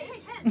middle way.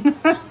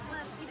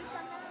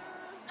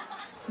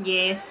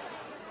 Yes.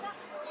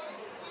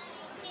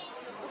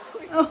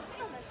 Oh.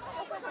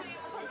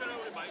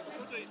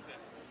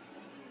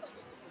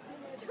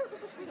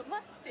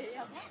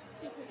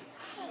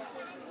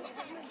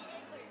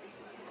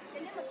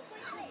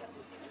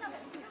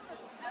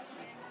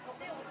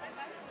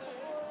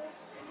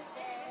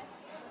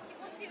 気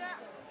持ちは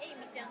エイミ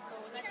ちゃんと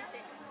同じせ。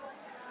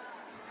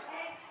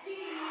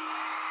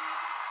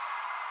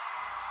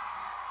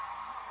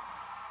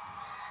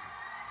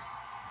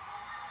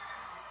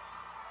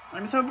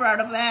 I'm so proud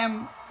of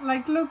them.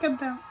 Like, look at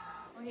them.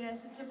 Oh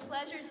yes, it's a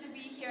pleasure to be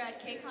here at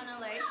KCON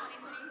LA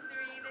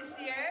 2023 this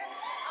year.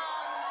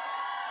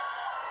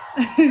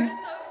 We're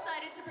so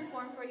excited to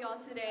perform for y'all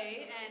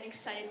today and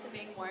excited to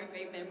make more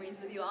great memories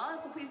with you all.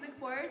 So please look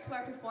forward to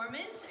our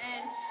performance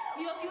and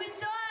we hope you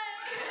enjoy!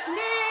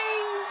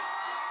 Yay!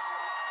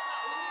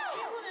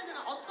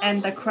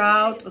 And the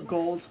crowd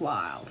goes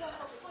wild.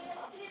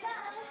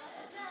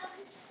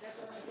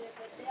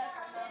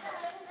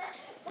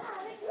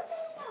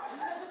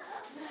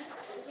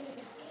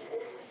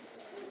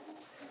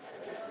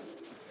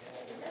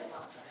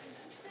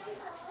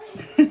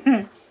 Hi,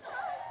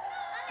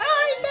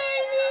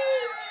 baby!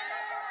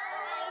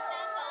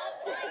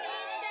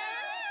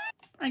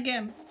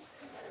 Again.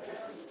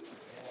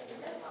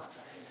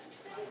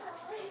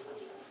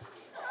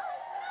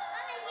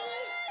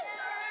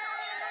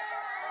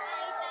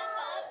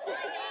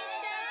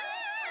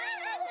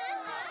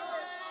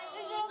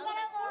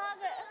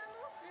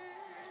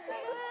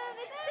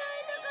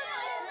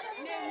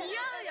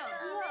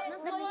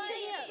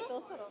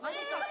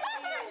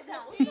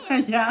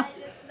 Yeah.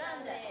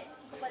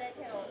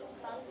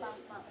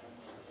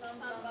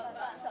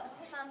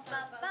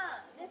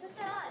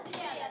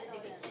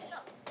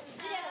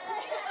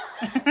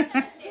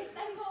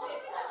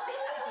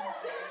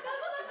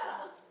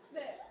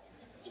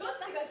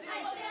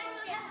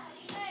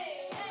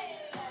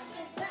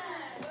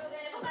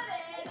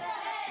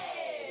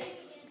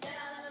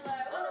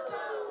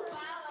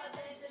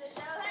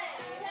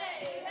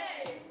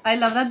 I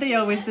love that they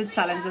always do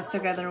challenges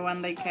together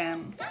when they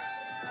can.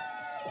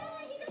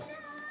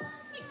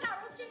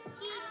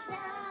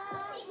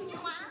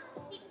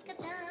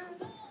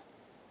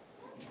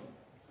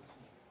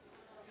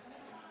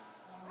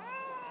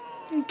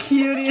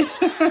 Cuties.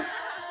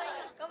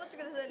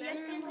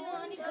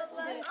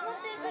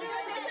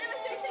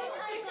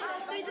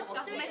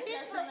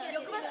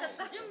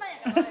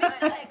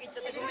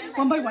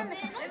 One by one.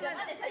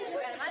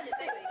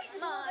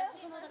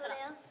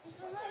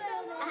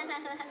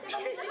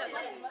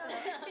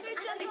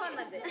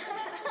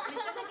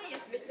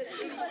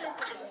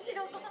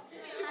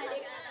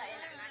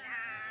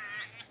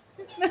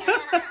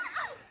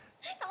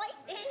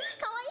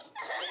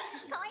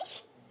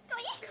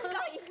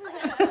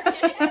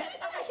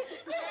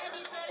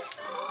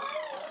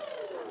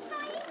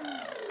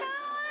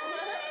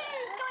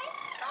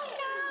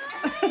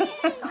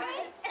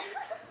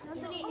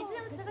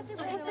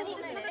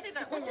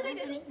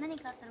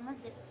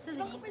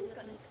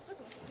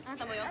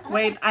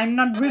 Wait, I'm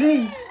not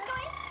reading.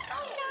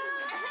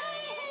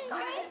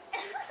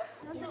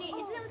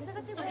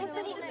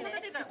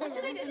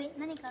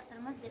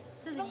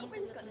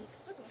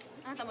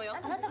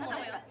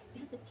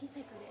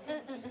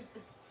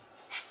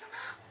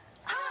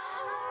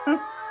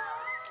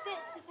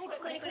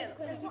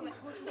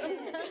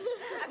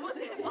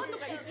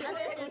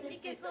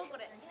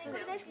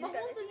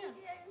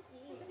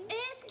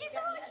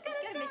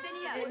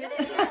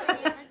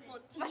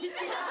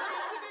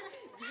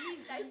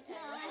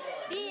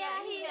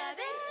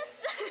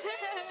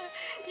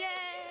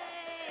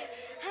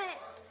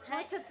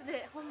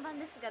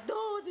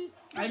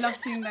 I love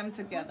seeing them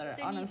together,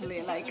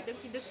 honestly. Like, ド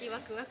キドキワ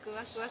クワク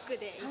ワクワク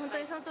で本当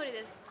にその通り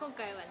です。今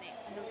回はね、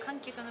観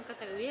客の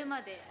方が上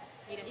まで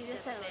いらっし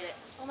ゃるので、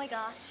Oh my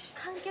gosh、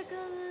観客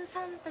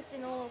さんたち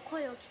の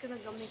声を聞くの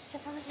がめっちゃ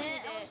楽しみ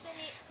で、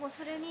もう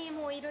それに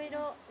もういろい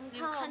ろ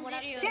パワーをもら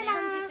って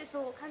感じて、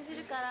そう感じ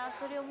るから、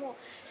それをもう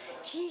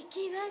聞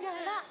きなが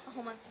らパフ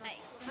ォーマンスします。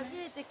初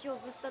めて今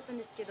日ブースだったん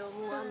ですけど、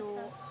もう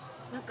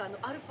なんか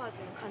アルファーズ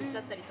の感じ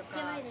だったりとか、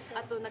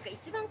あとなんか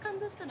一番感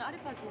動したのはアル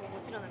ファーズも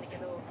もちろんなんだけ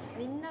ど、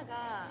みんな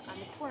が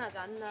コーナー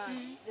があんな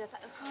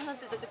こうなっ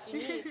てた時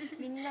に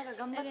みんなが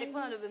頑張って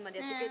コーナーの分まで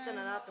やってくれたん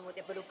だなと思っ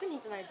て、やっぱ6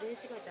人とない全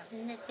然違うじゃん。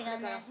全然違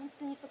うね。だから本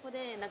当にそこ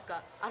でなん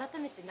か改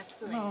めて泣き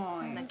そうになりまし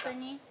た。なんか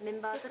メ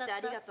ンバーたち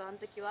ありがとう、あの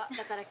時は。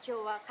だから今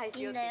日は返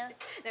すよって言って、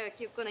だから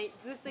今日この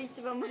ずっと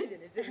一番前で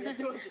ね全部やっ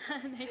てもらって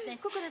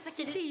ここで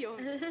先でいいよ。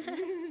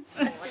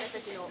私た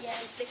ちのリ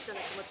スペクト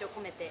の気持ちを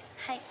込めて、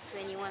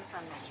21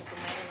さんの曲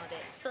もやるので、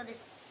そうで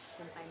す。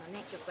先輩の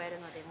ね曲をやる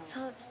ので、もう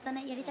そうずっと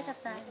ねやりたかっ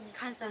た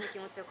感謝の気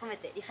持ちを込め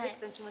て、リスペク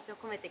トの気持ちを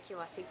込めて、今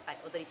日は精一杯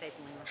踊りたいと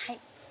思います。はい。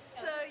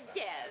So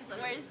yes,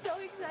 we're so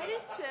excited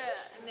to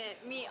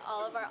meet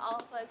all of our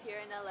alphas here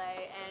in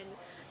LA, and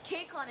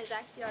KCON is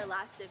actually our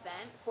last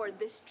event for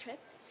this trip.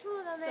 So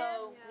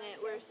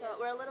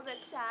we're a little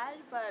bit sad,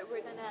 but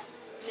we're gonna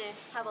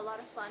have a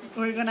lot of fun and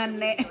we're gonna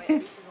enjoy every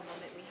single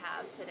moment we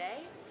have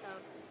today. So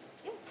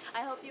yes,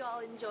 I hope you all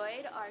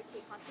enjoyed our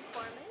KCON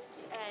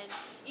performance, and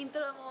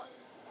intro mo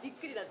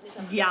bikkuri daね。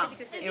Yeah,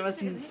 it was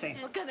insane.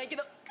 わかんないけ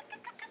ど、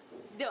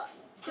では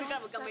これか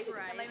らも頑張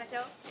りましょ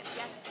う。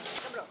Yes,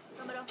 頑張ろう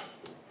頑張ろう。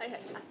はいは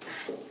い。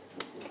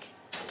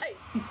はい。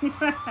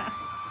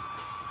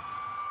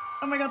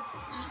Oh my god.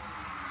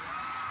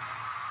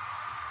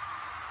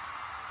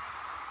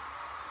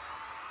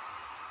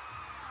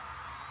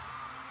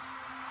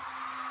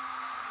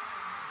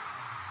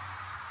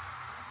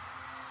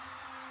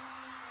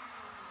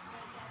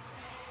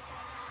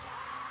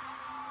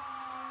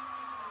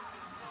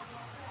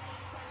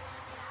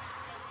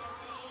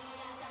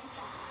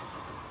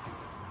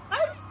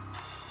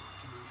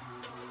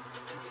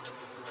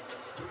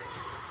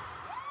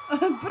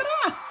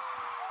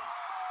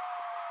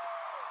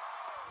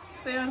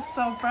 They are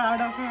so proud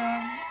of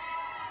him.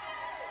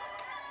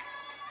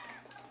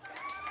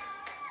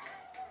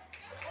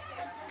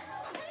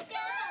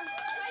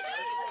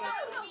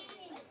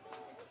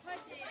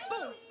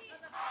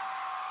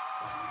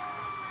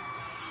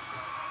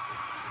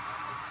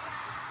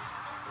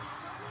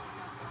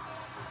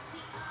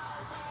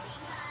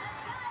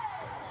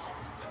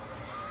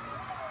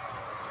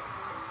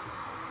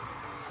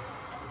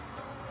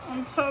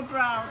 I'm so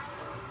proud.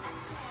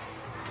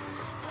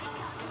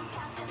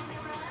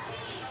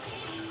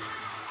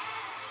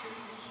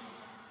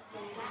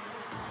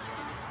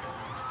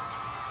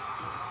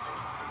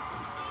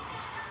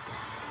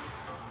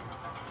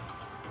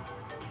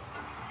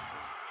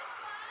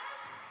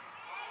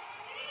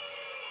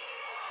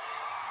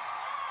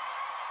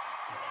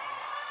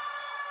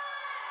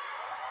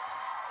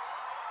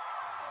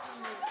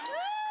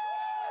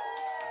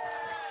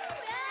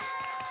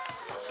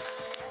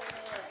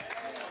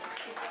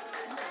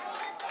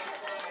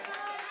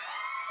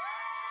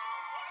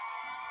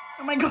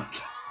 Oh my god.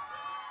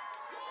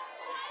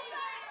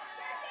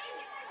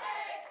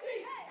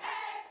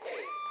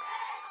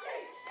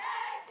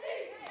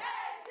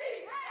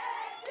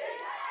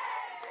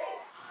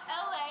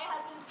 LA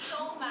has been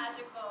so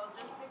magical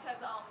just because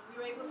we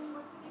were able to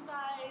work with you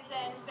guys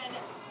and spend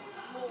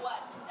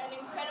an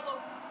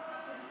incredible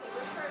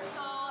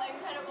rehearsal,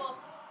 incredible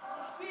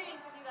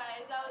experience with you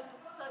guys. That was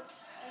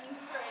such an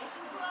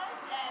inspiration to us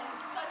and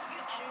such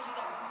good energy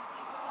that we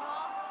received from you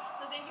all.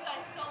 So thank you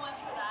guys so much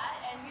for that,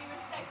 and we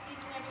respect each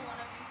and every one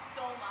of you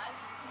so much.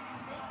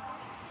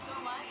 So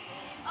much.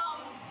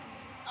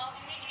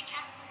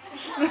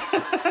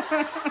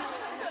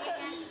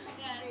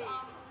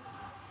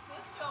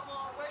 Yes,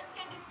 words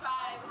can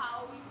describe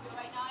how we feel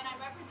right now, and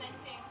I'm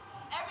representing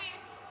every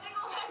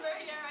single member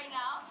here right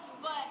now,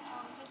 but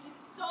thank you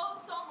so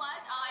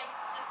much.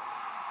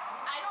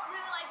 I don't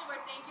really like the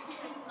word thank you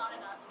because it's not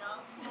enough, you know?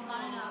 It's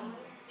not enough.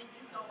 Thank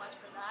you so much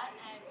for that,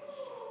 and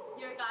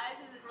your guys,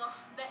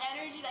 the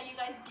energy that you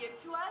guys give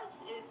to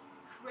us is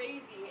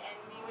crazy, and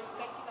we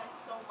respect you guys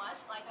so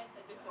much. Like I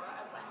said before,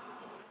 I'm glad you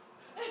did this.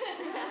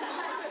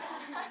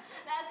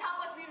 That's how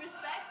much we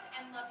respect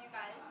and love you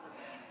guys. So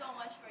thank you so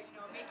much for, you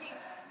know, making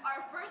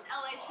our first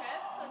LA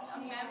trip such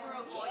a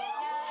memorable.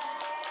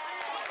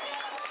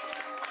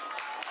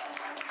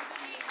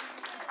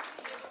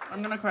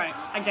 I'm gonna cry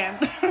again.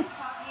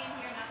 Talking in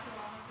here not too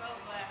long ago,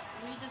 but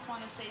we just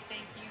want to say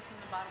thank you from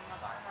the bottom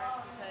of our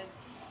hearts, because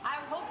I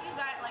hope you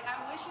guys, like, I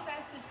wish you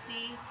guys could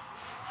see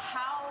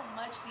how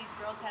much these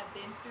girls have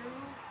been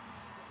through,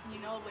 you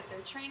know, with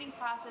their training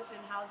process and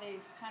how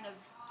they've kind of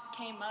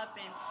came up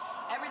and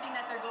everything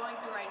that they're going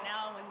through right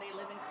now when they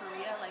live in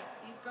Korea. Like,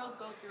 these girls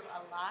go through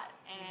a lot,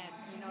 and,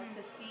 you know, to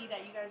see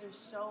that you guys are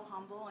so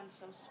humble and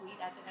so sweet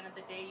at the end of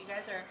the day. You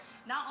guys are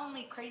not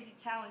only crazy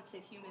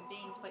talented human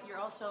beings, but you're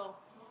also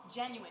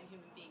genuine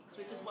human beings,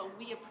 which is what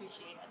we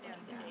appreciate at the end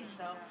of the day.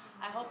 So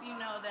I hope you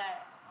know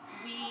that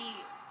we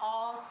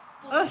all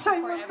fully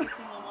support every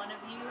single one of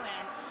you,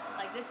 and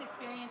like, this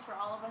experience for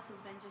all of us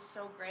has been just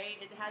so great.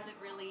 It hasn't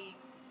really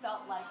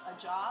felt like a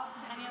job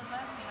to any of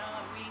us, you know,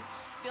 and we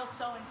feel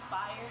so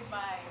inspired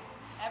by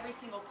every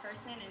single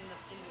person in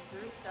the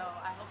group. So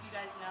I hope you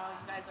guys know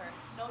you guys are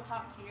so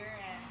top tier,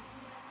 and,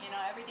 you know,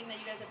 everything that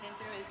you guys have been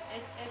through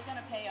is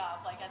gonna pay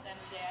off, like, at the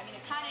end of the day. I mean,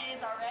 it kind of is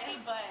already,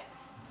 but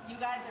you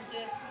guys are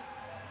just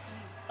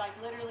like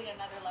literally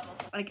another level.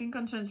 So I can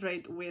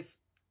concentrate with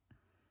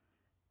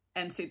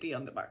NCT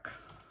on the back.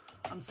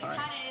 I'm sorry. It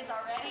kind of is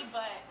already,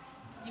 but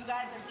you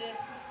guys are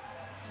just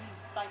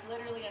like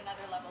literally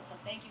another level. So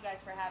thank you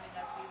guys for having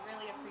us. We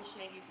really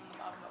appreciate you from the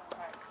bottom of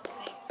our hearts. So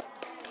thanks.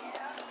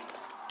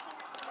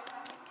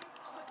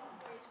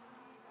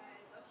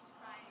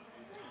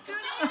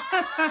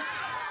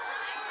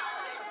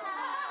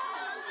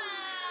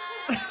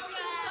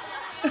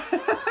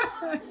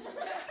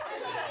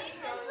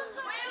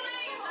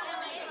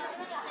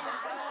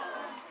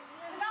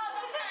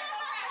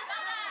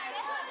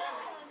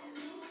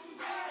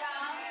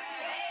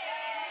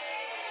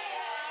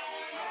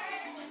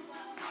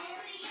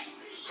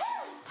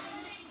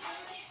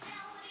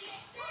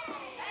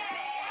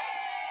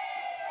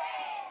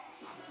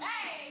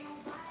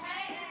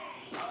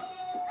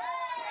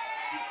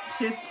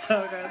 She's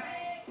so good.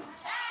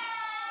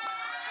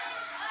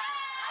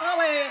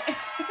 Ollie!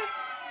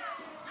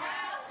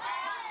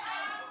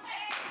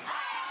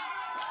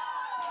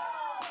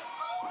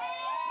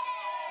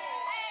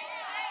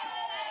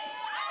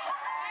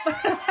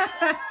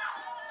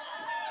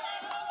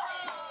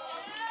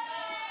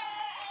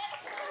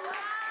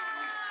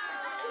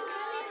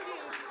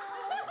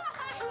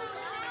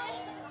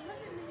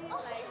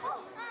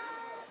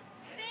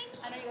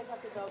 I know you guys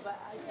have to go, but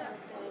I just want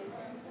to say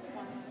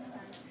one last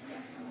time,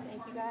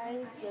 thank you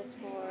guys just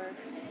for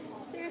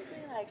seriously,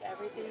 like,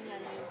 everything. I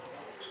mean,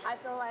 I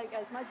feel like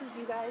as much as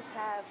you guys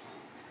have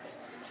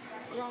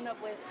grown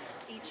up with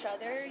each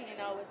other, you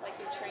know, with like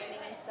your training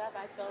and stuff,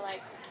 I feel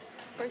like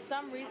for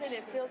some reason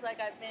it feels like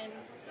I've been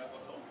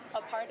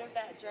a part of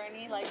that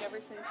journey, like ever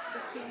since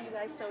just seeing you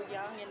guys so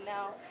young, and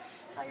now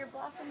how you're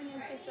blossoming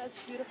into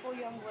such beautiful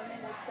young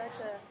women is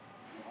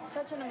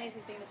such an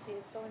amazing thing to see.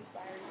 It's so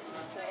inspiring to me.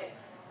 So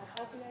I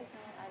hope you guys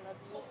know I love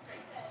you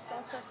so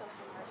much.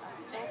 I'm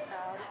so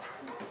proud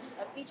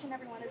of each and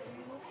every one of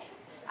you.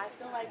 I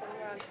feel like when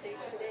we were on stage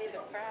today, the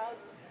crowd,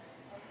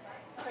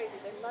 crazy.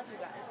 They love you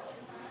guys.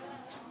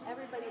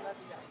 Everybody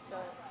loves you guys. So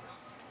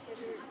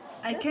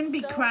I can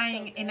be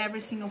crying in every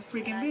single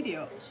freaking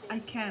video. I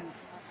can't.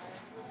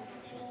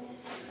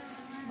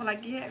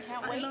 like, yeah,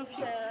 Can't I wait love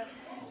you. to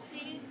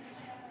see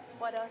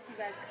what else you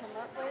guys come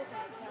up with, and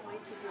I can't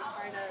wait to be a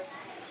part of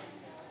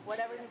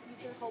whatever in the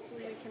future.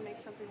 Hopefully we can make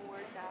something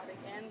work out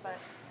again, but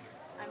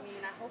I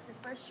mean, I hope your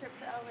first trip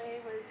to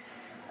LA was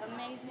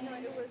amazing.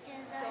 It was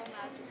so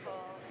magical,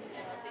 and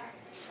thanks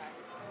to you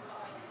guys.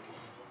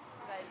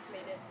 You guys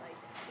made it like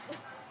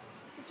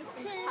such a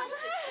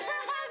fantastic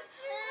trip.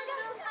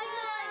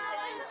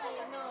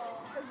 I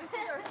know, because this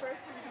is our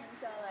first time coming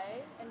to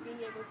LA, and being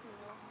able to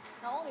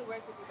not only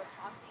work with you but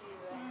talk to you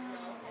and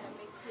kind of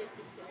create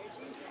this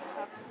synergy.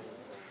 That's it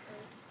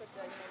was such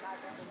a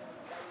magical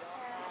moment that we all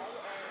had, and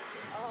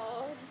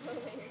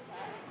don't make me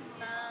cry.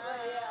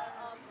 But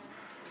yeah, I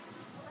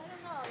don't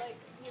know, like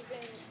you've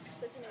been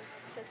such a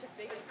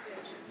big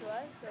inspiration to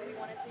us, so we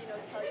wanted to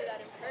tell you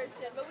that in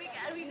person, but we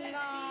couldn't see you.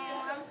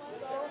 I'm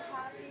so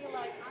happy,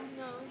 like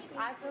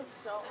I feel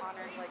so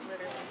honored, like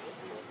literally to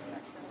be with you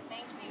guys. So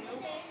thank you.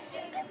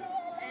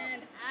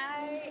 And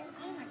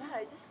oh my god,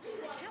 I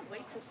can't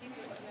wait to see what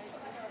you guys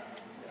do.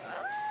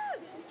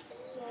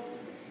 Just so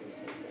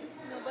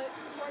good. No, but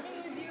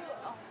performing with you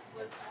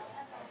was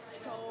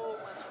so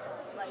much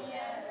fun. Like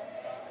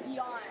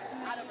beyond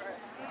out of earth.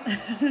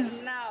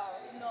 No,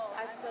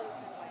 I feel the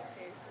same way,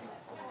 seriously.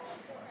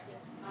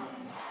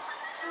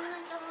 な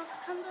んかもう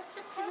感動しち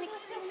ゃって泣き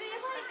そうで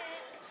す。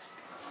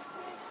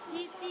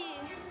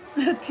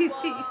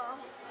 TT.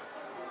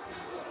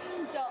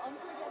 진짜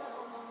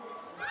unforgettable moment.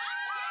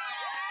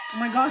 Oh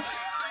my god.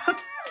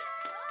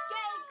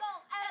 KCON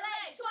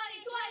LA 2023.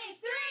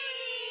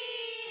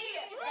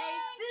 Day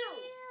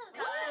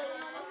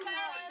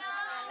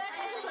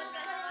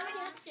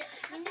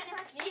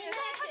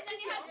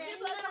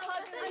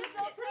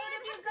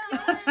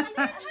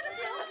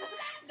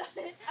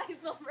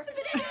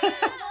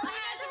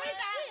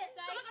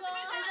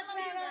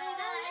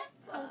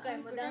今回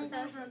もダン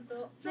サーさん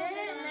と特別ス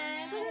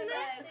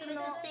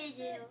テー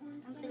ジを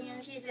本当に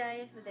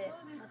TGIF でま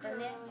た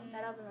ね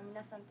ラブの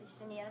皆さんと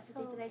一緒にやらせ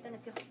ていただいたんで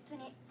すけど本当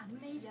にア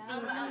メイジング I'm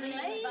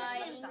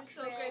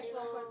so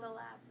grateful for the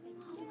lab.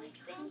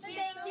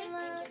 Thank you so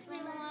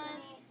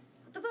much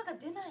言葉が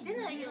出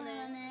ないよ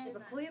ね。やっ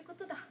ぱこういうこ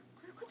とだ。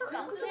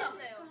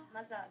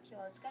まずは今日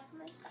はお疲れ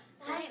様でした。は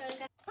い。お疲れ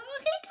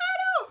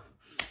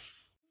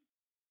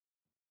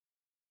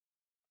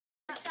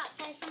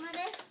様で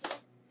す。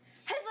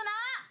今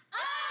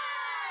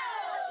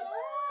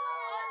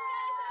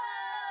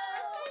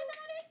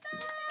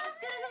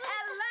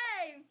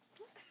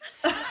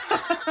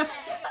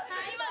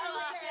の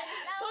は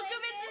特別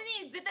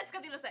に絶対使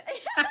ってください。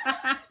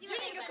ジュ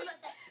ニーがこのな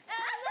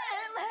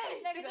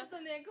んかちょっと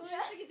ねこう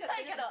やすぎちゃっ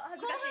てけど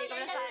恥ずかしいご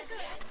めんなさい。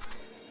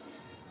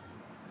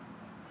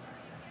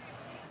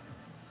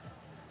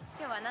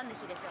今日は何の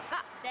日でしょう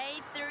か。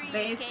Day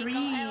 3 KCON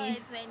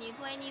LA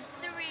 2023。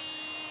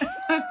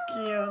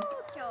今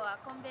日は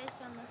コンベン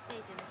ションのステ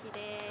ージの日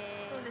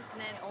です。そうです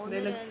ね。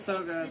오늘은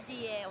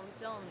XG의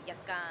엄청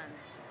약간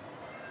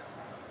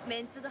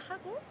멘트도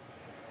하고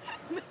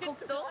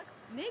곡도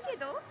 4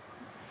개도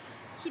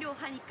披露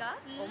하니까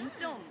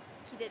엄청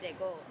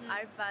기대되고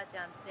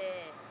알바지한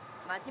때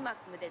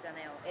마지막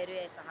무대잖아요.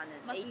 LA에서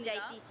하는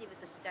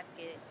HITC부터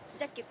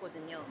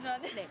시작했거든요.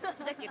 네,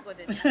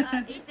 시작했거든요.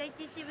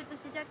 HITC부터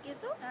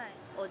시작해서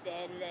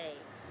어제 LA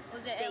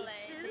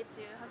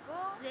데이트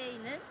하고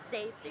이제는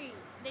Day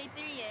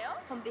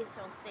 3예요.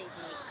 컨벤션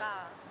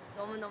스테이지니까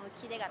너무너무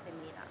기대가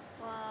됩니다.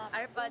 와,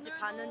 알바지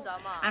반응도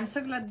아마 I'm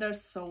so glad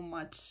there's so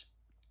much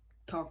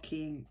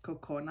talking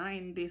Kokona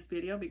in this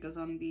video, because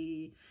on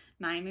the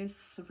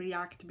 90s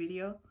react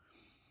video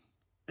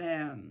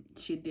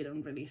she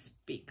didn't really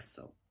speak,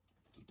 so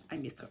I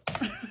missed her.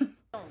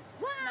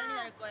 난리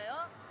날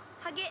거예요.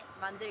 하게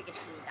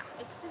만들겠습니다.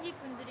 XG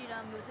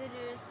분들이랑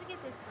무대를 쓰게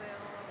됐어요.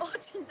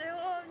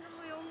 진짜요?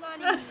 너무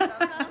영광입니다.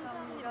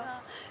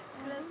 감사합니다.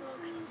 그래서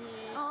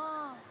같이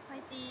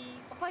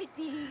파이팅.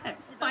 파이팅.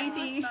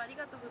 파이팅. あり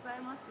がとうござい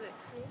ます。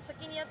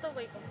先にやった方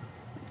がいいかも。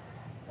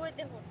こうやっ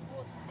てもス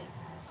ポーツって。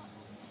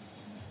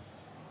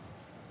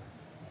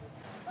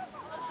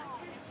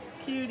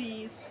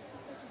Cuties.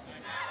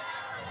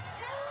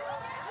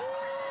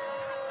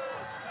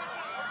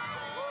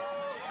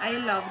 I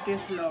love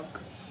this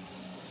look.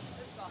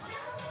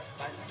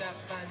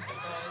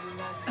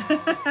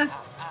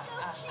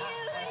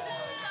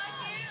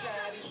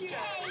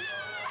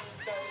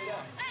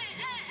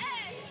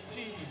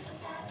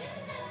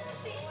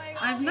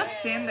 I've not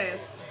seen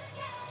this.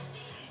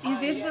 Is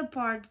this the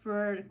part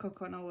where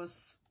Kokona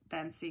was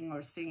dancing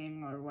or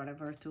singing or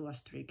whatever to a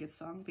Stray Kids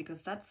song?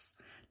 Because that's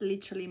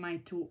literally my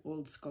two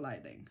worlds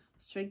colliding.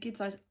 Stray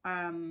Kids are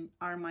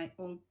my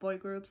old boy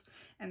groups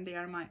and they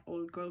are my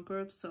old girl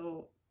groups,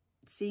 so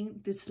seeing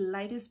the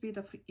slightest bit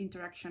of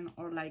interaction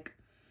or like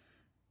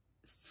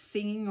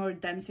singing or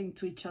dancing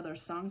to each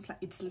other's songs, like,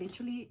 it's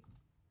literally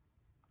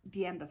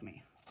the end of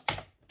me.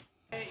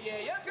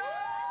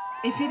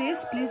 If it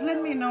is, please let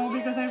me know,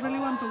 because I really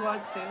want to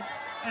watch this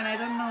and I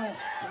don't know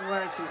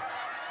where to,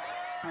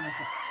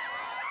 honestly.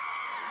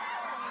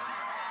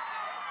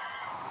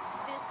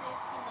 This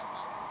is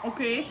Hinata.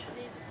 Okay.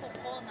 This is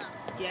Kokona.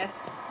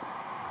 Yes.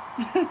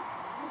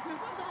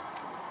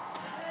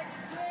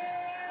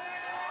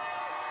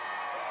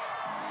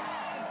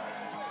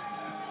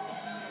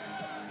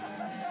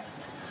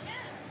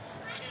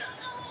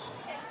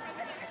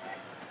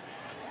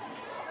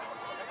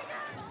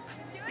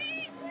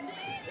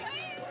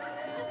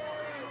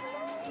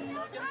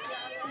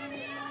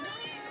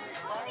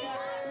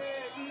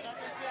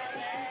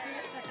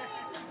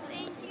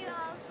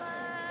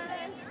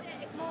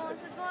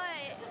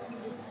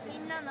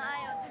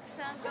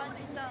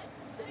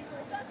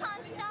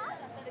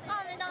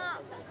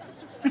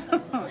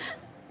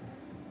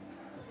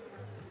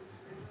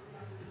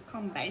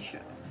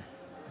 Combination.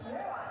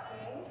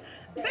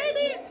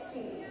 Babies!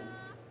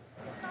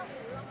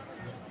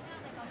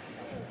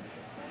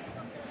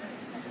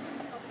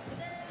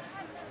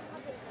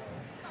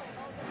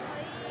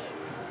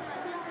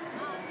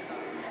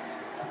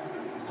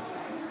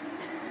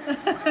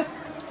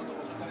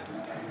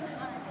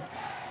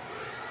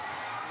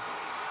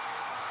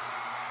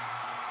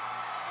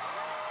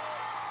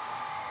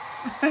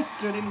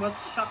 Jordan was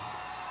shocked.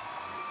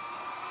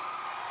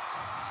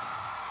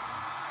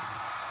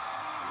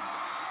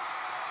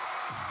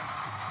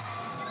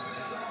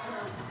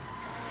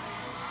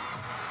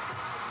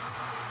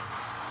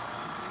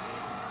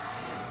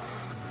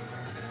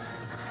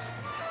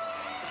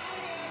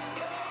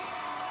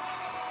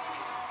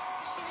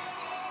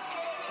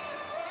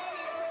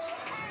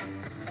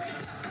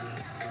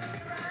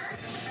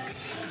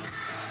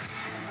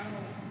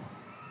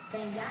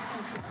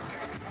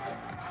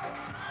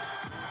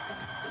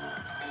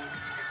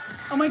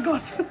 Oh my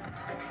god!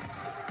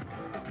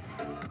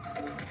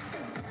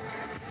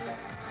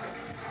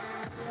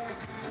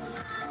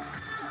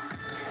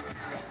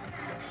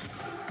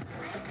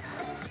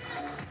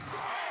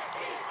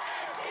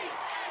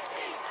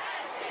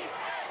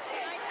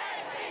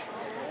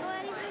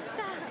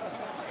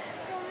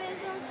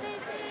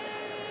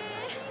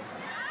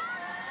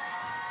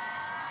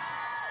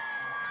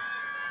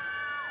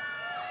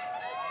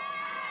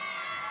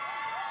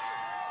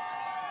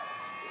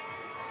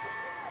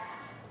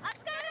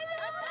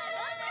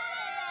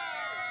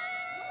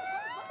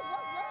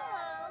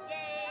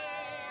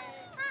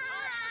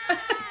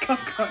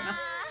 KCON.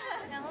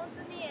 いや本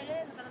当に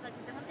LA の方たち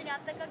って本当にあ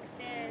ったかく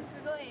てす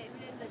ごいフ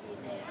レンドリ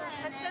ーで、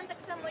たく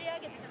さん盛り上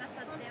げてくだ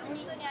さって本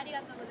当にありが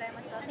とうござい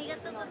ました。ありが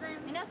とうござい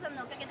ます。皆さん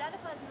のおかげでアル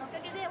ファーズのお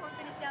かげで本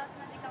当に幸せ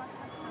な時間を過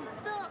ごせたの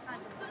で、そう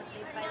感謝の気持ち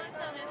いっぱいです。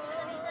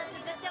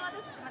絶対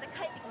私たちまた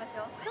帰ってきまし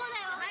ょう。そう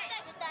だよ、はい、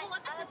絶対。も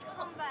う私たちこ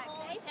こホームタ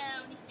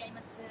ウンにしちゃい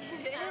ます。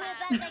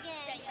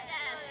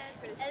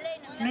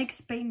Make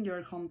Spain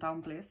your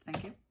hometown, please.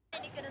 Thank you.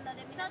 に来るの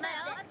で皆さん待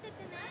って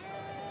てね。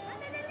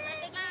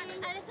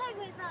あれ最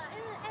後にさ、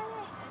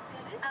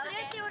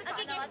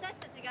私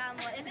たちが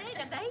もう LA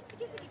が大好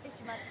きすぎて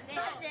しまって、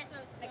こ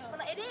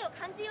の LA を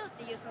感じようっ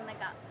ていうそのなん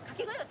か掛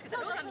け声を作った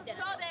動画みたい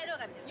な。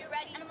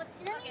もう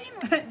ちなみに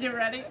も You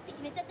ready? って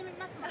決めちゃって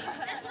ますもんね。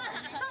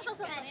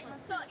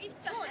そうい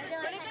つかこれか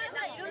ら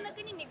さいろんな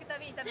国に行くた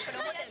びに多分これ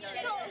思ってるの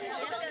で。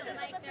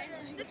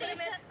ずっと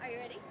夢。Are you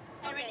ready?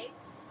 Okay.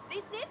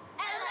 This is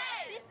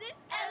LA. This is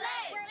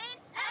LA. We're in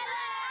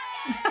LA.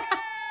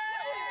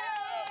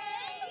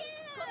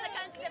 こんな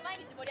感じで毎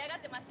日盛り上がっ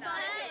てました。本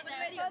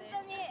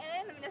当に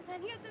LA の皆さんあ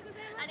りがとうござ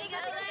います。あり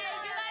がとうござい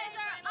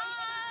ます。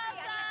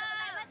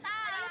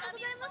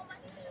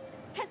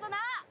へそな。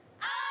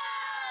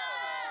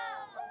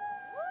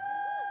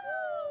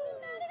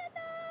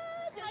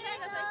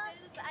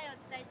愛を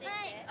伝えていって、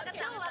今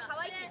日は可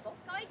愛い子、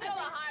可愛い子、可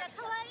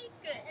愛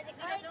く、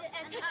可愛いだか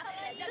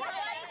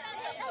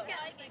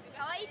ら、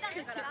可愛いだ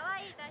から、可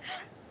愛い。大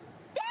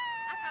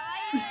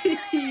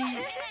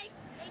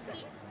好き。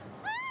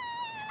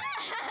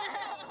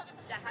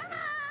じゃあ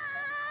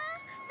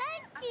大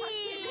好き。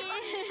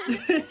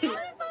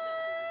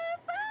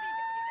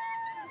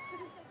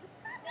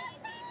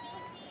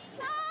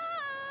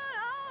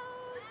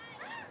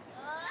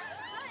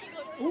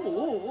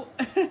Oh.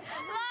 Love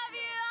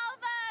you,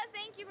 Alphas.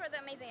 Thank you for the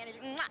amazing energy.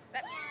 We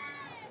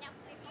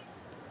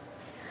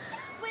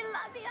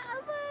love you,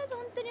 Alphas.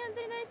 本当に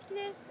大好き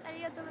です。あ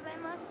りがとうござい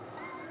ます。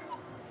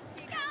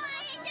世界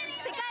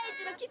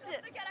一のキス。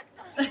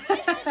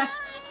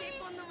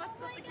KCON のマス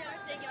コットキャラ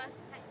クターいきます。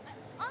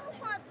アル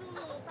ファズ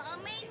のた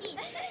めに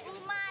生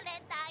ま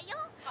れたよ。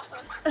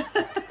今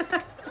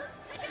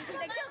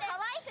日可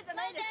愛い人じゃ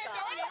ないですか。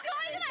可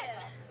愛くない。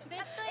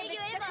ベスト営業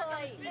エヴァーか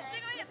もしれない。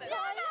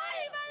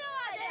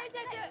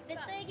ベ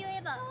スト営業エ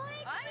ヴァー。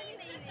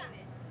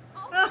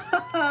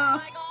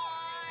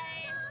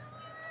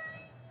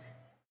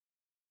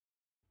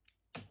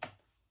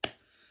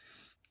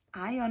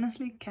I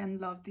honestly can't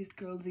love these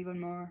girls even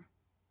more.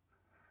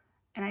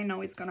 And I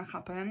know it's gonna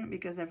happen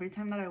because every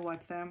time that I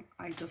watch them,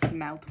 I just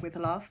melt with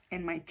love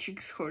and my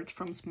cheeks hurt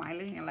from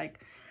smiling and like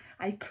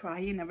I cry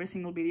in every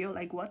single video,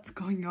 like what's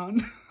going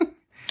on?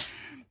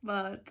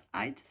 But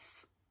I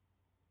just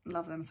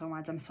love them so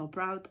much. I'm so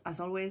proud. As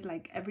always,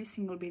 like every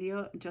single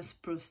video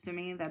just proves to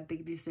me that they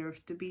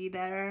deserve to be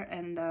there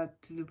and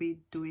to be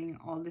doing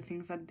all the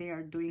things that they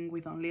are doing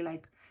with only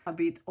like a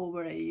bit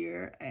over a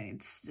year, and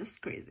it's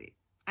just crazy.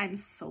 I'm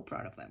so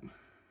proud of them.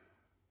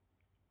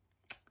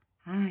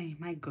 Ay,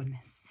 my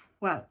goodness.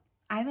 Well,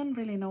 I don't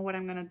really know what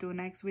I'm gonna do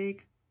next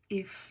week.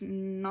 If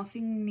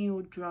nothing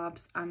new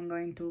drops, I'm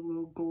going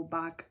to go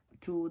back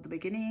to the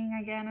beginning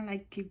again and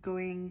like keep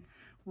going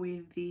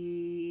with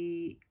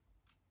the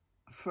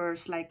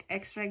first like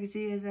extra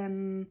XGs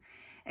and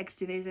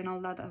XTRAs and all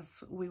that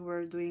as we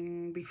were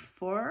doing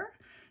before.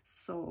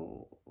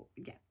 So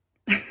yeah,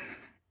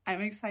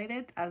 I'm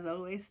excited as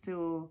always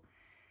to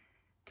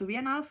be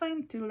an alpha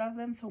and to love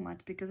them so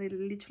much because I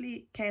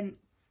literally can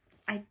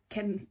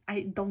I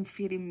don't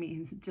fit in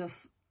me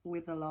just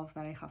with the love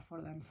that I have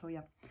for them. So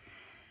yeah,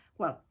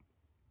 well,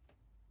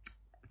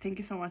 thank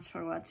you so much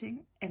for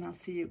watching, and I'll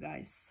see you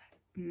guys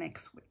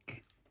next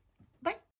week.